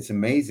just think it's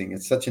amazing.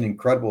 It's such an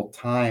incredible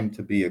time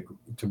to be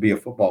a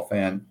football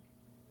fan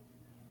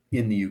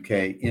in the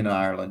UK, in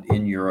Ireland,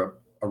 in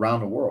Europe, around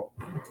the world.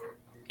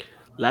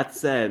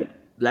 Let's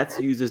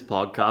use this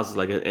podcast as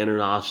like an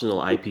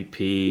international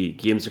IPP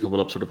games are coming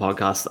up sort of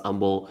podcast,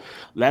 and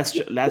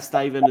let's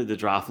dive into the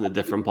draft in a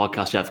different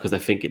podcast, Jeff, because I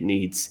think it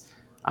needs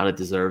and it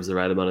deserves the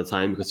right amount of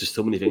time, because there's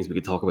so many things we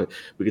could talk about.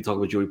 We could talk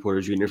about Joey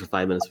Porter Jr. for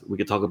 5 minutes. We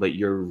could talk about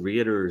your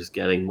Raiders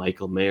getting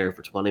Michael Mayer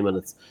for 20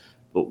 minutes.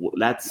 But we'll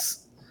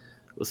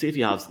see if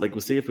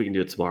we'll see if we can do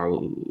it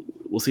tomorrow.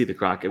 We'll see the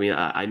crack. I mean,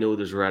 I know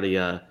there's already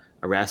a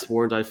arrest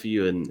warrant out for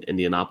you in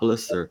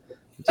Indianapolis, or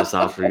just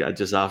after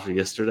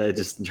yesterday,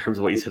 just in terms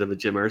of what you said about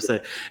Jim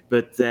Irsay.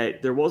 But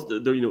there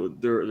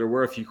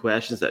were a few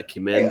questions that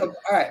came in. Hey, all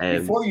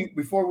right,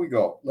 before we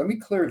go, let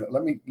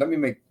me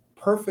make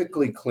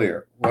perfectly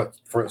clear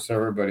so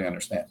everybody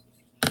understands.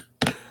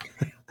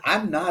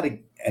 I'm not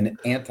an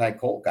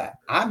anti-Colt guy.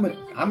 I'm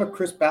a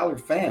Chris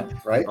Ballard fan,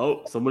 right?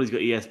 Oh, somebody's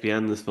got ESPN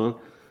in this phone.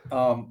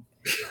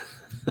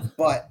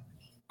 But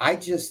I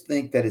just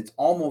think that it's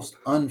almost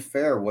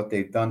unfair what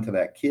they've done to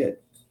that kid.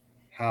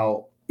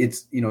 How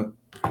it's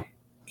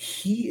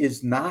he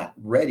is not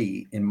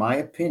ready, in my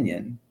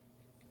opinion,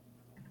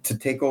 to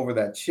take over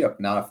that ship.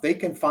 Now, if they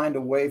can find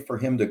a way for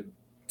him to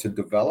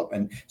develop,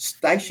 and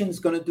Steichen's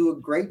going to do a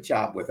great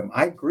job with him.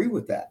 I agree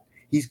with that.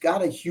 He's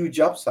got a huge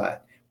upside,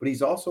 but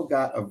he's also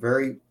got a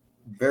very,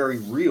 very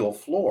real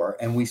floor,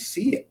 and we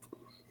see it.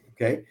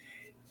 Okay.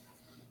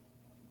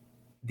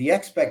 The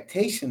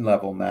expectation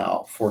level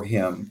now for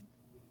him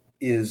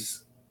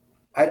is,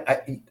 I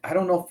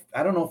don't know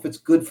if it's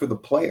good for the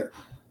player,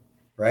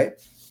 right?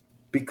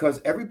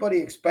 Because everybody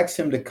expects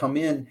him to come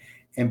in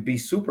and be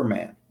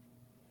Superman.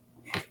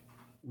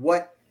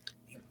 What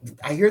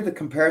I hear the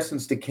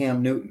comparisons to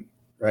Cam Newton,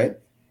 right?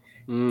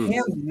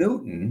 Cam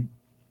Newton,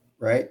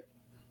 right,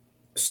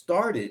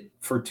 started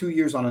for 2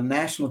 years on a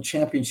national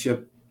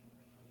championship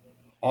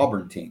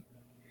Auburn team.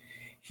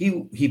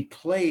 He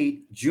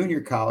played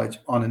junior college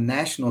on a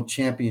national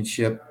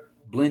championship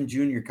blend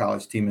junior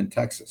college team in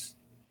Texas,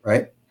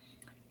 right?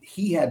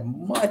 He had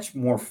much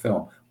more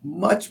film,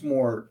 much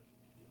more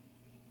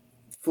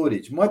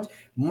footage, he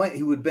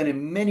would have been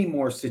in many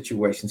more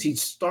situations. He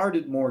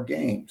started more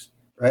games,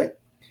 right?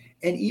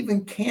 And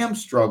even Cam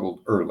struggled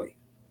early,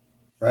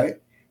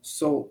 right?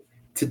 So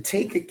to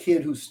take a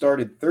kid who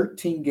started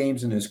 13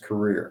 games in his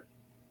career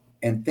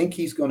and think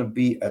he's going to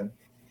be a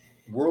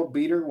world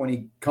beater when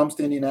he comes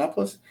to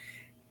Indianapolis,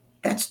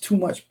 that's too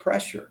much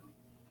pressure.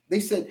 They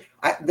said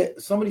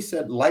somebody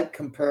said light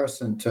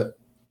comparison to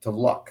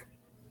Luck.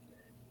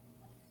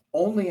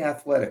 Only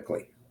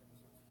athletically,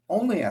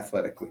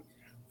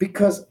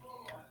 because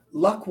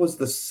Luck was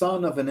the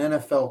son of an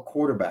NFL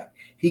quarterback.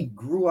 He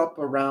grew up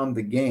around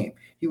the game.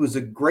 He was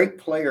a great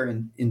player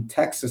in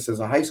Texas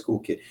as a high school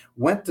kid.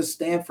 Went to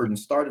Stanford and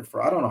started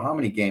for I don't know how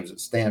many games at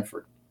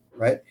Stanford,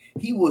 right?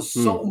 He was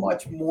so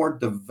much more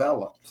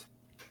developed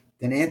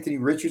than Anthony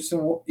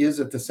Richardson is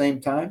at the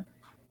same time.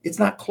 It's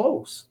not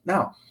close.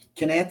 Now,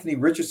 can Anthony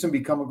Richardson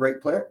become a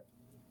great player?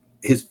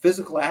 His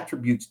physical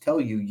attributes tell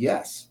you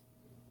yes,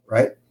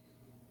 right?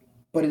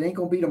 But it ain't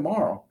going to be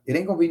tomorrow. It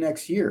ain't going to be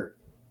next year.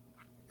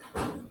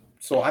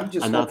 So I'm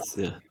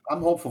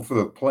hopeful for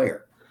the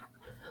player.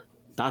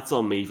 That's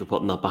on me for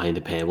putting that behind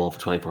the paywall for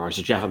 24 hours.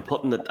 So Jeff, I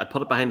put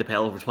it behind the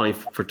paywall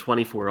for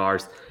 24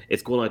 hours.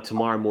 It's going out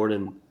tomorrow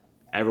morning,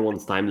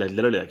 everyone's time, like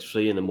literally like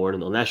 3 in the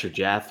morning, unless you're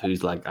Jeff,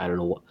 who's like, I don't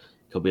know what,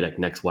 could be like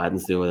next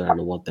Wednesday or I don't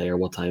know what day or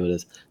what time it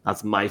is.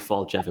 That's my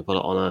fault, Jeff. I put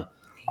it on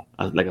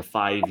like a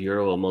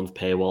 €5 a month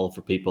paywall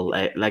for people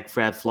like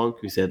Fred Flunk,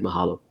 who said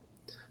mahalo.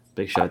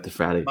 Big shout out to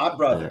Freddie. My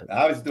brother.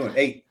 I was doing,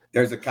 hey,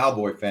 there's a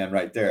Cowboy fan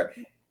right there.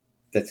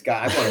 That's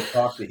guy. I want to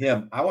talk to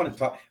him. I want to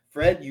talk.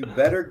 Fred, you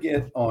better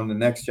get on the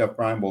next Jeff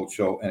Reinebold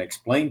show and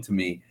explain to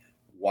me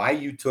why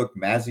you took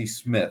Mazi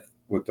Smith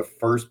with the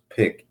first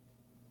pick.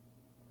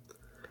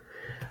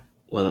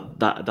 Well,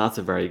 that's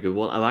a very good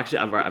one. I've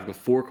got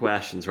 4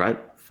 questions, right?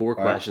 4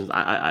 questions.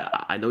 Right.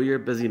 I know you're a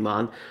busy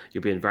man.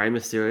 You're being very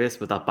mysterious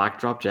with that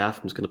backdrop, Jeff.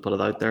 I'm just going to put it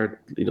out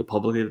there,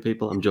 publicly to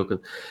people. I'm joking.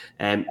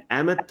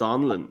 Emmett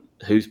Donlan,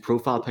 whose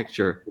profile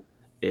picture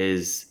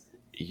is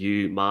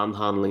you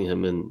manhandling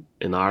him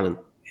in Ireland,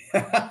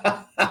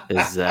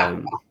 is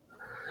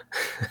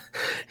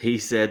he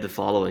said the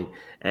following: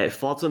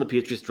 thoughts on the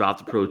Patriots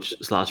draft approach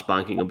 /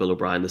 banking on Bill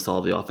O'Brien to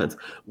solve the offense.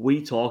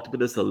 We talked about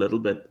this a little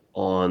bit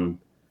on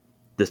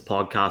this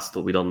podcast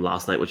that we done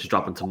last night, which is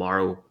dropping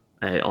tomorrow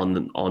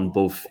on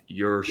both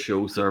your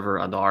show server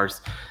and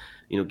ours.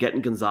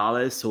 Getting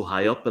Gonzalez so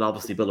high up, but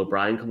obviously Bill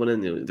O'Brien coming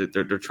in,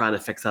 they're trying to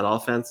fix that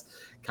offense.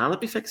 Can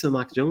it be fixing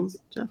Mac Jones,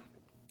 Jeff?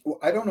 Well,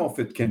 I don't know if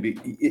it can be.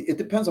 It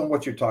depends on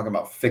what you're talking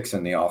about,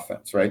 fixing the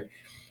offense, right?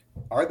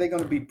 Are they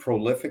going to be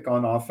prolific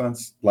on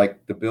offense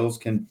like the Bills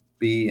can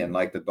be and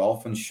like the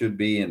Dolphins should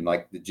be and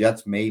like the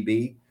Jets may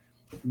be?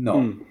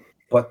 No.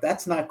 But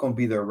that's not going to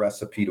be their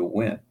recipe to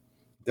win.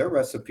 Their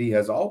recipe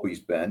has always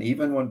been,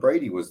 even when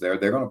Brady was there,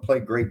 they're going to play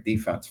great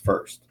defense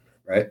first,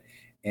 right?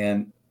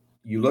 And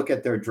you look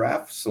at their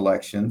draft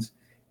selections,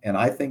 and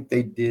I think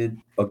they did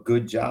a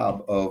good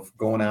job of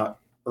going out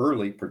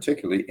early,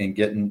 particularly, and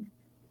getting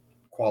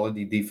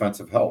quality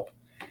defensive help.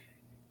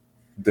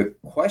 The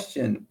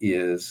question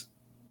is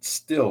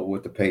still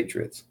with the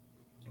Patriots,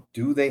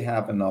 do they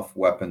have enough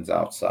weapons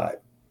outside,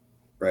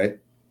 right?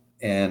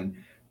 And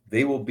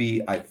they will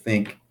be, I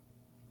think,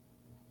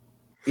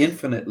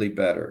 infinitely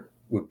better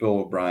with Bill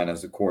O'Brien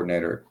as a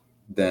coordinator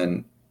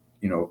than,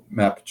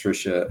 Matt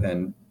Patricia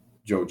and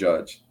Joe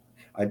Judge.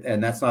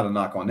 And that's not a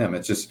knock on them.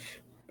 It's just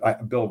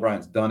Bill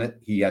O'Brien's done it.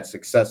 He had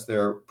success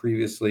there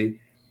previously.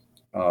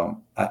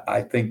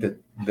 I think that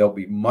they'll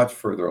be much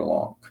further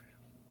along.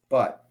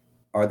 But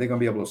are they going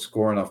to be able to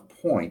score enough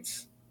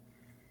points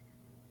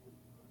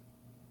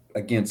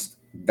against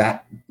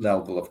that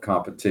level of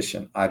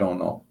competition? I don't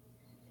know.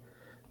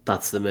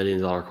 That's the $1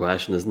 million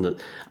question, isn't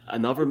it?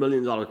 Another $1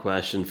 million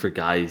question for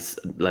guys,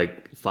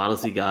 like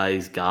fantasy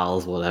guys,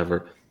 gals,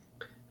 whatever.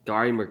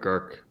 Gary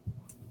McGurk,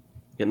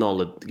 getting all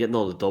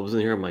the dubs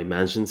in here, my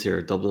mentions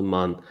here, Dublin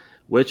man.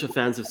 Which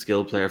offensive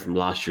skill player from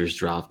last year's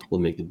draft will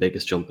make the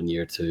biggest jump in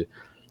year 2?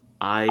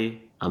 I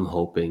am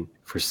hoping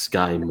for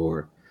Sky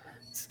Moore.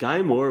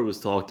 Sky Moore was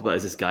talked about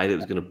as this guy that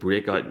was going to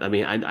break out. I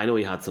mean, I know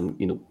he had some,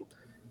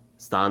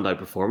 standout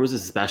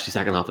performances, especially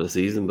second half of the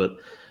season, but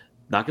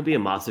that could be a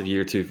massive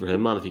year 2 for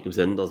him, man, if he comes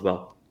in and does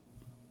well.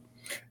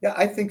 Yeah,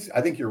 I think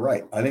you're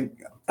right. I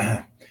think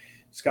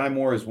Sky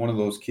Moore is one of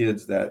those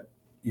kids that,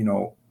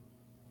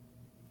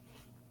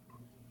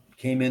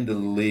 came into the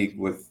league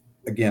with,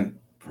 again,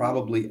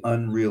 probably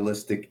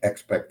unrealistic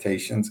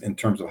expectations in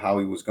terms of how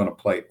he was going to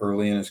play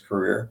early in his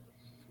career.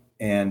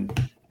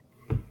 And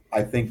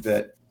I think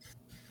that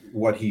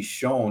what he's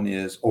shown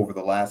is over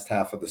the last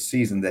half of the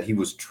season that he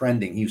was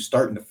trending. He was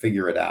starting to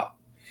figure it out.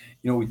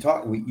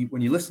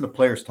 When you listen to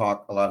players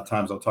talk, a lot of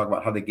times they'll talk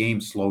about how the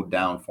game slowed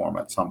down for him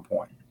at some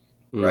point,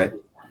 right?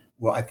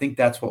 Well, I think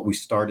that's what we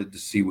started to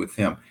see with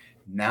him.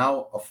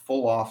 Now a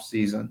full off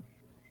season,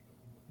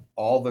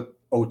 all the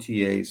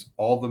OTAs,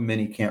 all the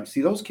mini camps.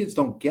 See, those kids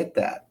don't get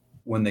that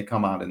when they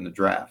come out in the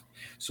draft.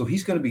 So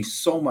he's going to be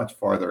so much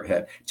farther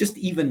ahead. Just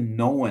even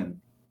knowing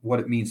what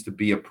it means to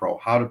be a pro,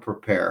 how to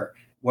prepare,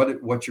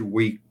 what your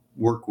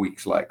work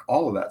week's like,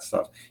 all of that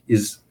stuff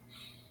is,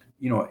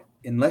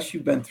 unless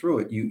you've been through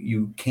it,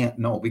 you can't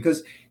know.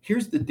 Because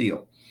here's the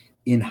deal.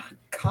 In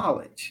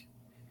college,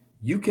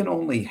 you can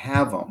only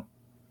have them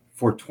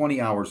for 20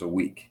 hours a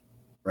week,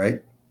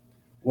 right?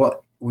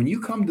 Well, when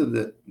you come to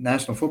the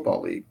National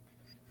Football League,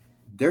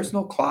 there's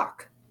no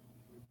clock,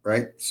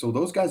 right? So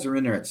those guys are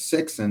in there at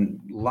 6, and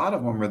a lot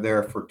of them are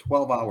there for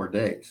 12-hour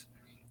days.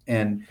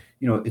 And,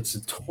 it's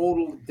a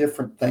total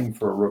different thing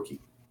for a rookie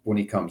when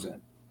he comes in.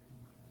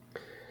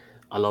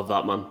 I love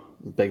that, man.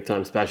 Big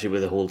time, especially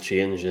with the whole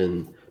change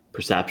in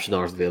perception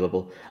hours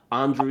available.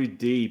 Andrew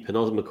D,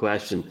 penultimate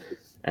question,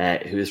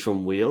 who is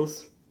from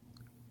Wales,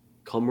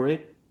 Cymru.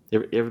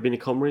 You ever been to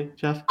Cymru,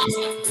 Jeff?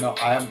 No,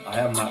 I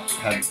have not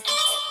had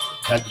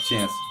the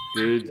chance.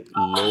 Good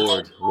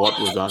Lord, what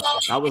was that?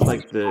 That was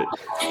like the.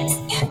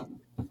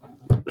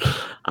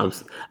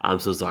 I'm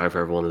so sorry for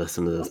everyone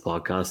listening to this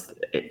podcast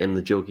in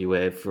the jokey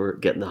way for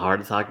getting a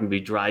heart attack and be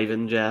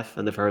driving, Jeff,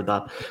 and they've heard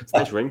that. It's a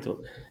nice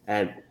ringtone.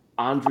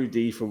 Andrew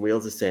D from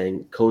Wales is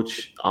saying,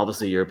 Coach,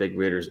 obviously you're a big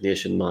Raiders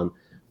nation, man.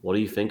 What do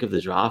you think of the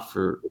draft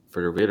for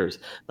the Raiders?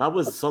 That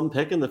was some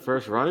pick in the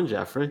first round,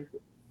 Jeffrey.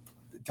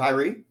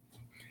 Tyree?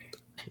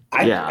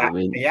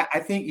 I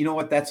think, you know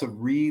what, that's a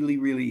really,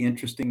 really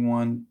interesting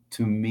one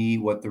to me,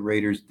 what the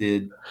Raiders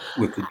did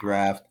with the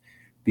draft,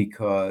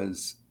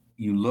 because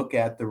you look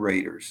at the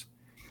Raiders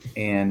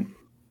and,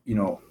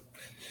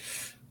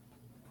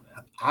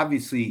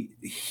 obviously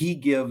he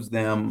gives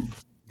them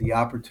the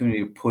opportunity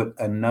to put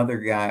another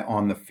guy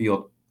on the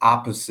field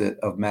opposite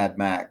of Mad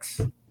Max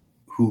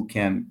who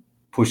can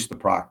push the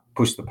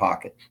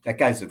pocket. That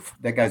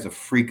guy's a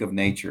freak of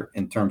nature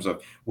in terms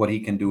of what he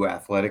can do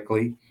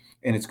athletically.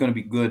 And it's going to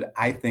be good,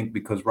 I think,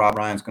 because Rob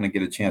Ryan's going to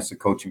get a chance to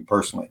coach him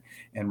personally.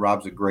 And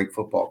Rob's a great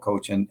football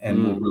coach and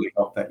will really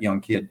help that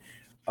young kid.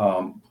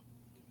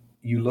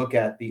 You look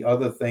at the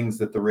other things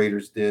that the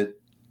Raiders did,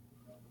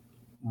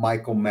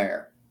 Michael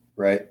Mayer,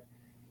 right?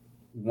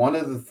 One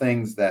of the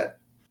things that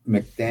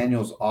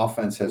McDaniel's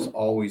offense has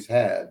always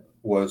had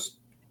was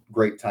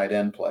great tight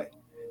end play,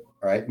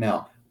 right?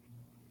 Now,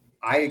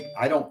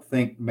 I don't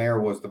think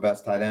Mayer was the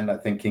best tight end. I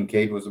think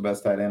Kincaid was the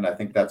best tight end. I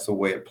think that's the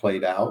way it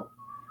played out.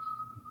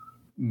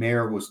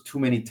 Mayer was too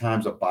many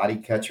times a body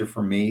catcher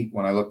for me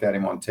when I looked at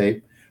him on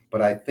tape,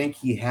 but I think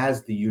he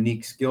has the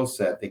unique skill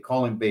set. They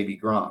call him Baby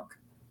Gronk,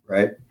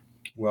 right?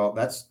 Well,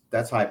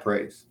 that's high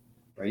praise,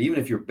 right? Even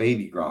if you're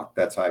Baby Gronk,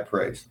 that's high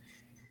praise.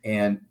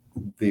 And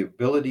the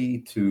ability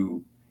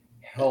to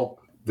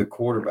help the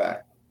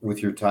quarterback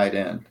with your tight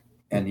end,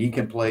 and he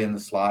can play in the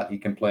slot, he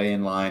can play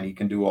in line, he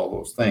can do all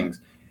those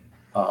things.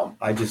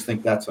 I just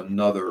think that's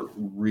another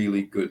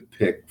really good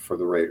pick for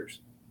the Raiders.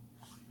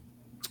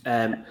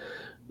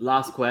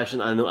 Last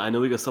question. I know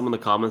we got some in the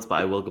comments, but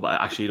I will go back.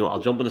 Actually, I'll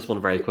jump on this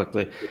one very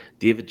quickly.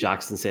 David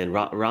Jackson saying,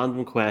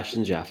 random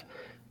question, Jeff.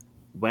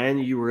 When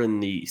you were in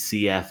the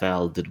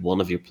CFL, did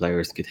one of your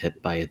players get hit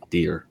by a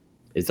deer?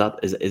 Is that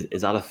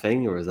a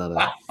thing, or is that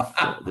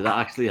did that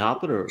actually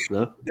happen, or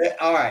no?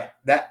 All right,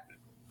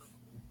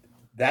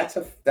 that's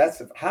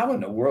how in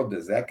the world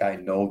does that guy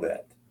know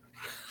that?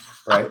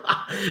 Right?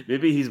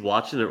 Maybe he's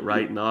watching it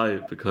right now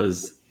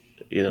because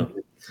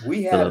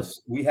we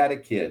had a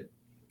kid,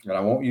 and I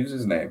won't use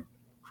his name,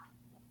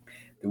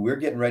 that we're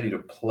getting ready to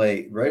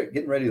play, right?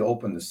 Getting ready to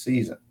open the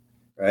season,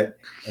 right?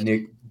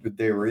 And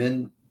they were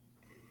in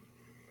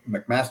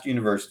McMaster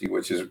University,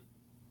 which is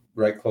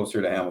right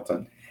closer to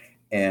Hamilton,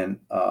 and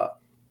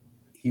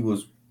he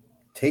was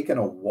taking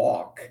a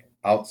walk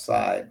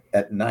outside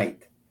at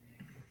night,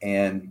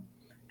 and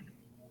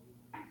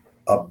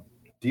a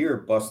deer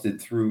busted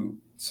through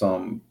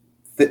some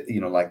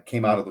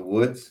came out of the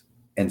woods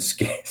and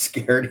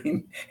scared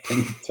him,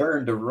 and he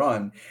turned to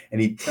run,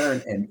 and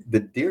the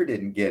deer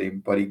didn't get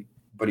him, but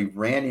he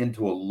ran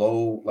into a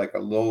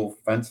low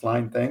fence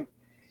line thing.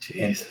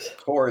 Jesus. And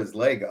tore his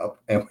leg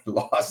up, and we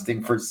lost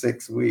him for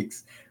 6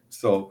 weeks.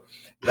 So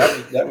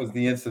that was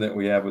the incident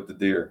we had with the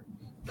deer.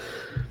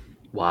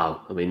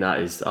 Wow. I mean, that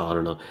is, I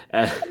don't know.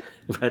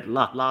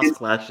 Last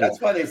question. That's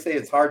why they say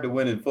it's hard to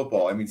win in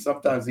football. I mean,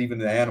 sometimes even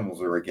the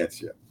animals are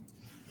against you.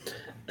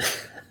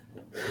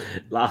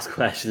 Last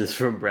question is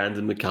from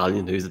Brendan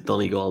McCallion, who's at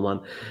Donegal, man.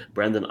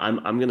 Brendan,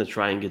 I'm going to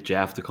try and get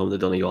Jeff to come to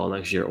Donegal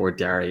next year, or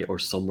Derry, or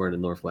somewhere in the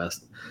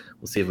Northwest.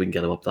 We'll see if we can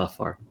get him up that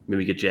far.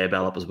 Maybe get Jay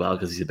Bell up as well,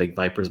 because he's a big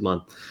Vipers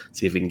man.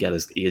 See if we can get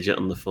his agent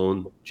on the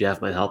phone.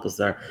 Jeff might help us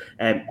there.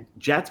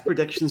 Jets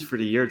predictions for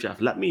the year, Jeff.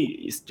 Let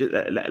me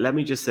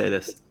just say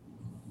this: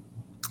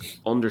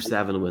 under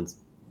 7 wins.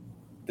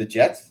 The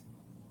Jets?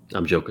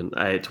 I'm joking.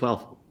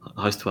 12.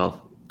 How's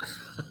 12?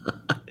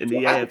 In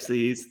the AFC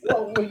East.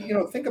 Well,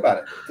 think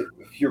about it.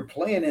 If you're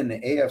playing in the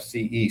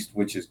AFC East,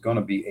 which is going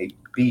to be a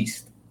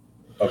beast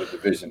of a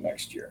division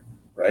next year,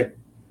 right?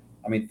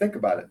 I mean, think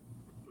about it,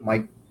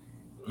 Mike.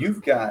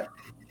 You've got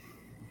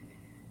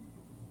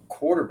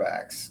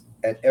quarterbacks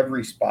at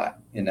every spot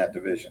in that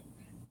division.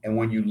 And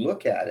when you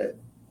look at it,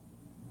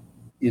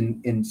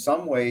 in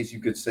some ways, you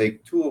could say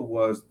Tua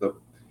was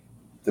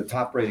the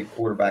top rated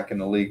quarterback in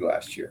the league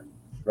last year,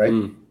 right?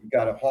 You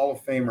got a Hall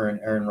of Famer in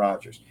Aaron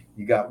Rodgers.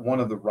 You got one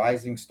of the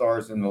rising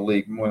stars in the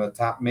league, one of the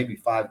top maybe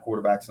 5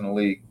 quarterbacks in the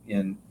league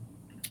in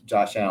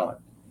Josh Allen.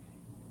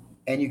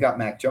 And you got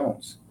Mac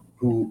Jones,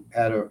 who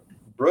had a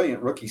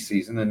brilliant rookie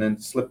season and then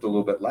slipped a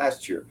little bit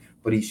last year,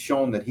 but he's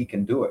shown that he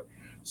can do it.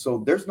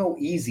 So there's no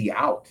easy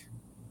out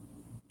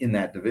in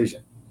that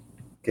division.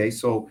 Okay,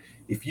 so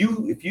if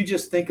you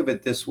just think of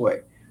it this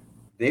way,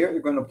 they're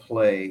going to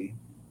play.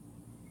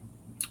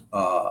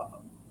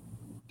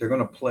 They're going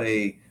to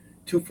play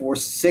 2, 4,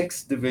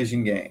 6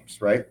 division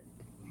games, right?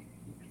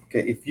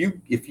 Okay,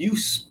 if you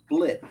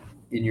split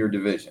in your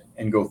division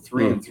and go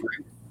 3-3,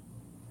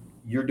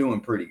 you're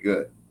doing pretty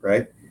good,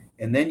 right?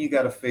 And then you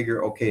got to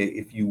figure, okay,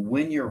 if you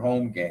win your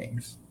home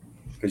games,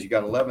 because you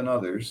got 11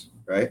 others,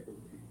 right?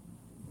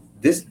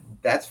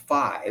 That's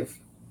 5,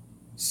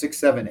 6,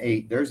 7,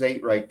 8. There's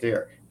 8 right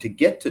there. To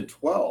get to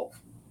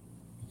 12,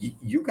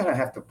 you're going to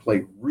have to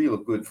play real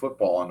good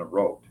football on the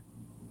road,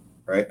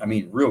 right? I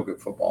mean, real good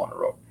football on the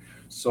road.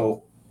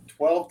 So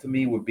 12 to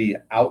me would be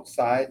an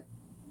outside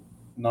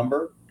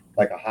number,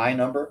 like a high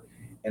number.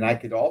 And I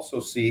could also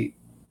see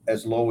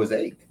as low as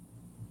 8.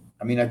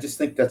 I mean, I just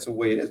think that's the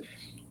way it is.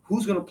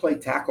 Who's going to play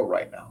tackle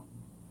right now?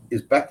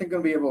 Is Becton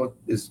going to be able to,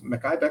 is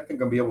Mekhi Becton going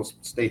to be able to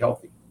stay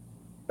healthy?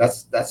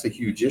 That's a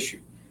huge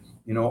issue.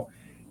 You know,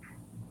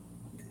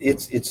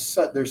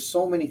 there's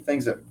so many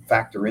things that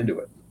factor into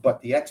it. But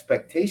the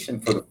expectation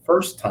for the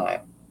first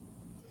time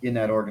in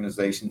that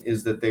organization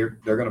is that they're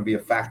going to be a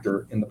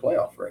factor in the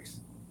playoff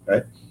race,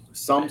 right?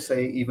 Some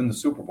say even the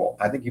Super Bowl.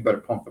 I think you better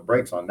pump the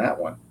brakes on that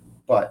one.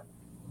 But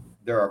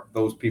there are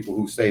those people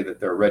who say that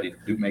they're ready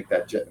to make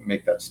that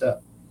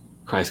step.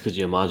 Christ, could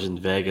you imagine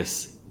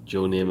Vegas,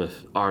 Joe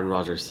Namath, Aaron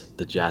Rodgers,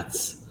 the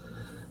Jets?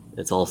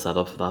 It's all set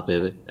up for that,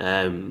 baby.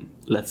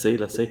 Let's see.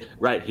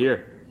 Right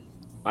here,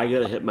 I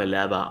gotta hit my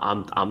leba.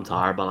 I'm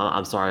tired, but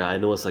I'm sorry. I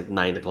know it's like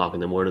 9 o'clock in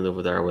the morning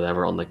over there or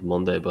whatever on like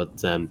Monday.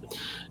 But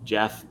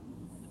Jeff,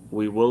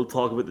 we will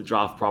talk about the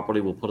draft properly.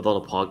 We'll put it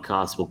on a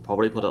podcast. We'll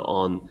probably put it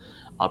on.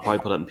 I'll probably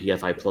put it in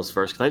PFI Plus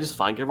first. Can I just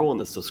thank everyone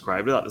that's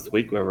subscribed to that this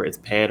week, whether it's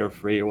paid or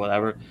free or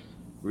whatever?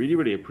 Really,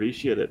 really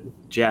appreciate it.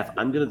 Jeff,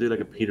 I'm going to do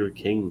like a Peter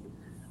King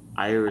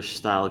Irish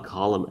style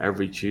column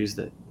every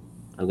Tuesday.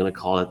 I'm going to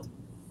call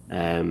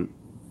it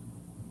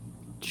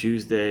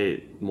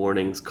Tuesday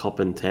morning's cup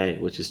and tea,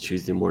 which is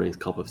Tuesday morning's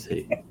cup of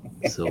tea.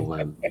 So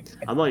I'm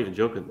not even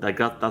joking. Like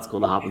that's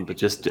going to happen, but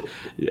just a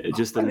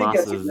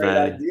massive. That's a great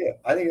idea.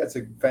 I think that's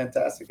a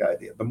fantastic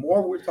idea. The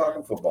more we're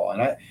talking football,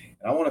 and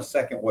I want to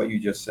second what you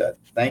just said.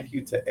 Thank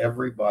you to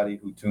everybody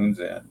who tunes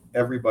in,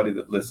 everybody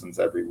that listens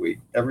every week,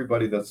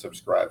 everybody that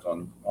subscribes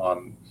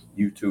on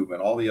YouTube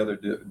and all the other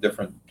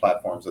different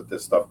platforms that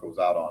this stuff goes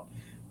out on.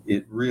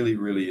 It really,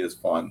 really is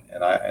fun,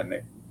 and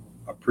I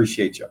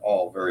appreciate you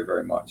all very,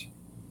 very much.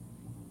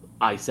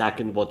 I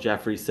second what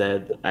Jeffrey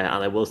said, and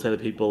I will say to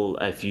people,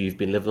 if you've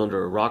been living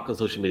under a rock on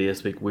social media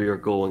this week,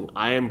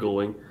 I am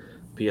going,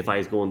 PFI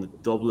is going to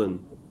Dublin,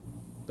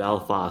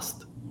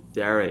 Belfast,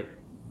 Derry,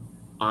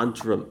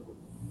 Antrim,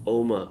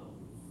 Omagh,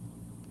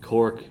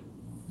 Cork,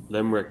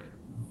 Limerick,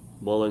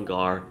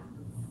 Mullingar,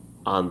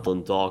 and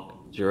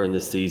Dundalk during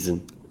this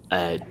season.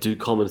 Do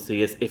come and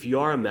see us. If you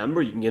are a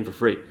member, you can get in for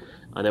free.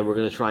 And then we're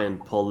going to try and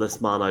pull this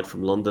man out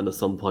from London at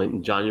some point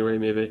in January,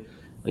 maybe,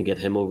 and get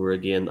him over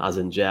again, as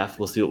in Jeff.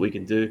 We'll see what we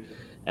can do.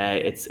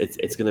 It's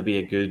going to be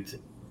a good.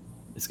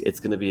 It's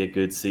going to be a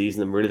good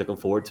season. I'm really looking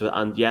forward to it.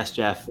 And yes,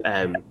 Jeff,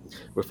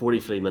 we're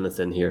 43 minutes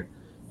in here.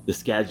 The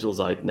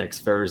schedule's out next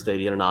Thursday.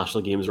 The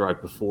international games are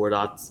out before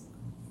that,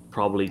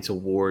 probably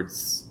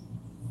towards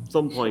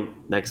some point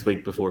next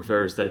week before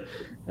Thursday.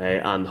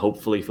 And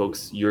hopefully,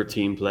 folks, your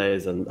team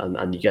plays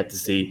and you get to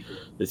see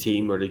the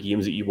team or the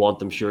games that you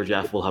want. I'm sure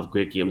Jeff will have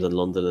great games in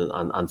London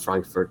and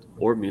Frankfurt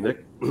or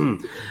Munich.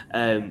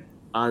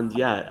 And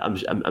yeah,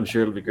 I'm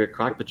sure it'll be great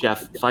crack. But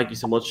Jeff, thank you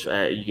so much.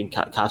 You can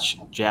catch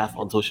Jeff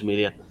on social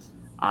media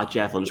at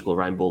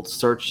Jeff_Reinebold.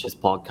 Search his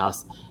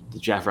podcast, The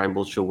Jeff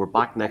Reinebold Show. We're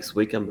back next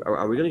week. And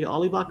are we going to get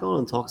Ollie back on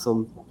and talk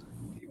some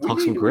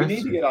grift? We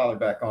need to get Ollie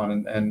back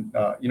on. And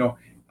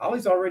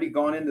Ollie's already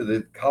gone into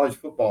the college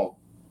football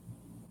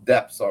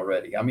depths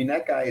already. I mean,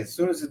 that guy, as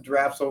soon as the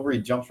draft's over, he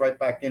jumps right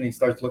back in. He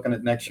starts looking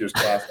at next year's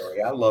class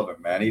already. I love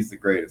him, man. He's the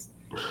greatest.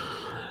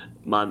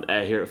 Man,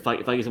 here,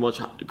 thank you so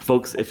much,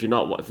 folks. If I'm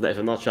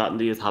not chatting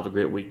to you, have a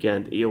great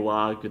weekend.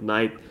 Iwa, good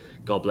night.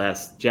 God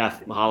bless.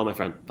 Jeff, mahalo, my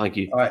friend. Thank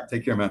you. All right,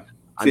 take care, man.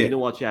 And you know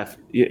what, Jeff?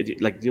 Do you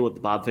know what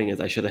the bad thing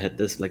is? I should have hit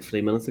this like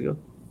 3 minutes ago.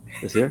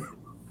 This year.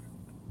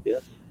 Yeah.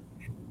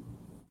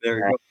 There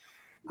you go.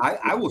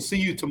 I will see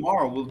you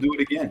tomorrow. We'll do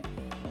it again.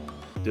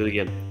 Do it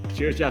again.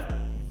 Cheers, Jeff.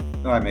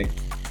 All right, mate.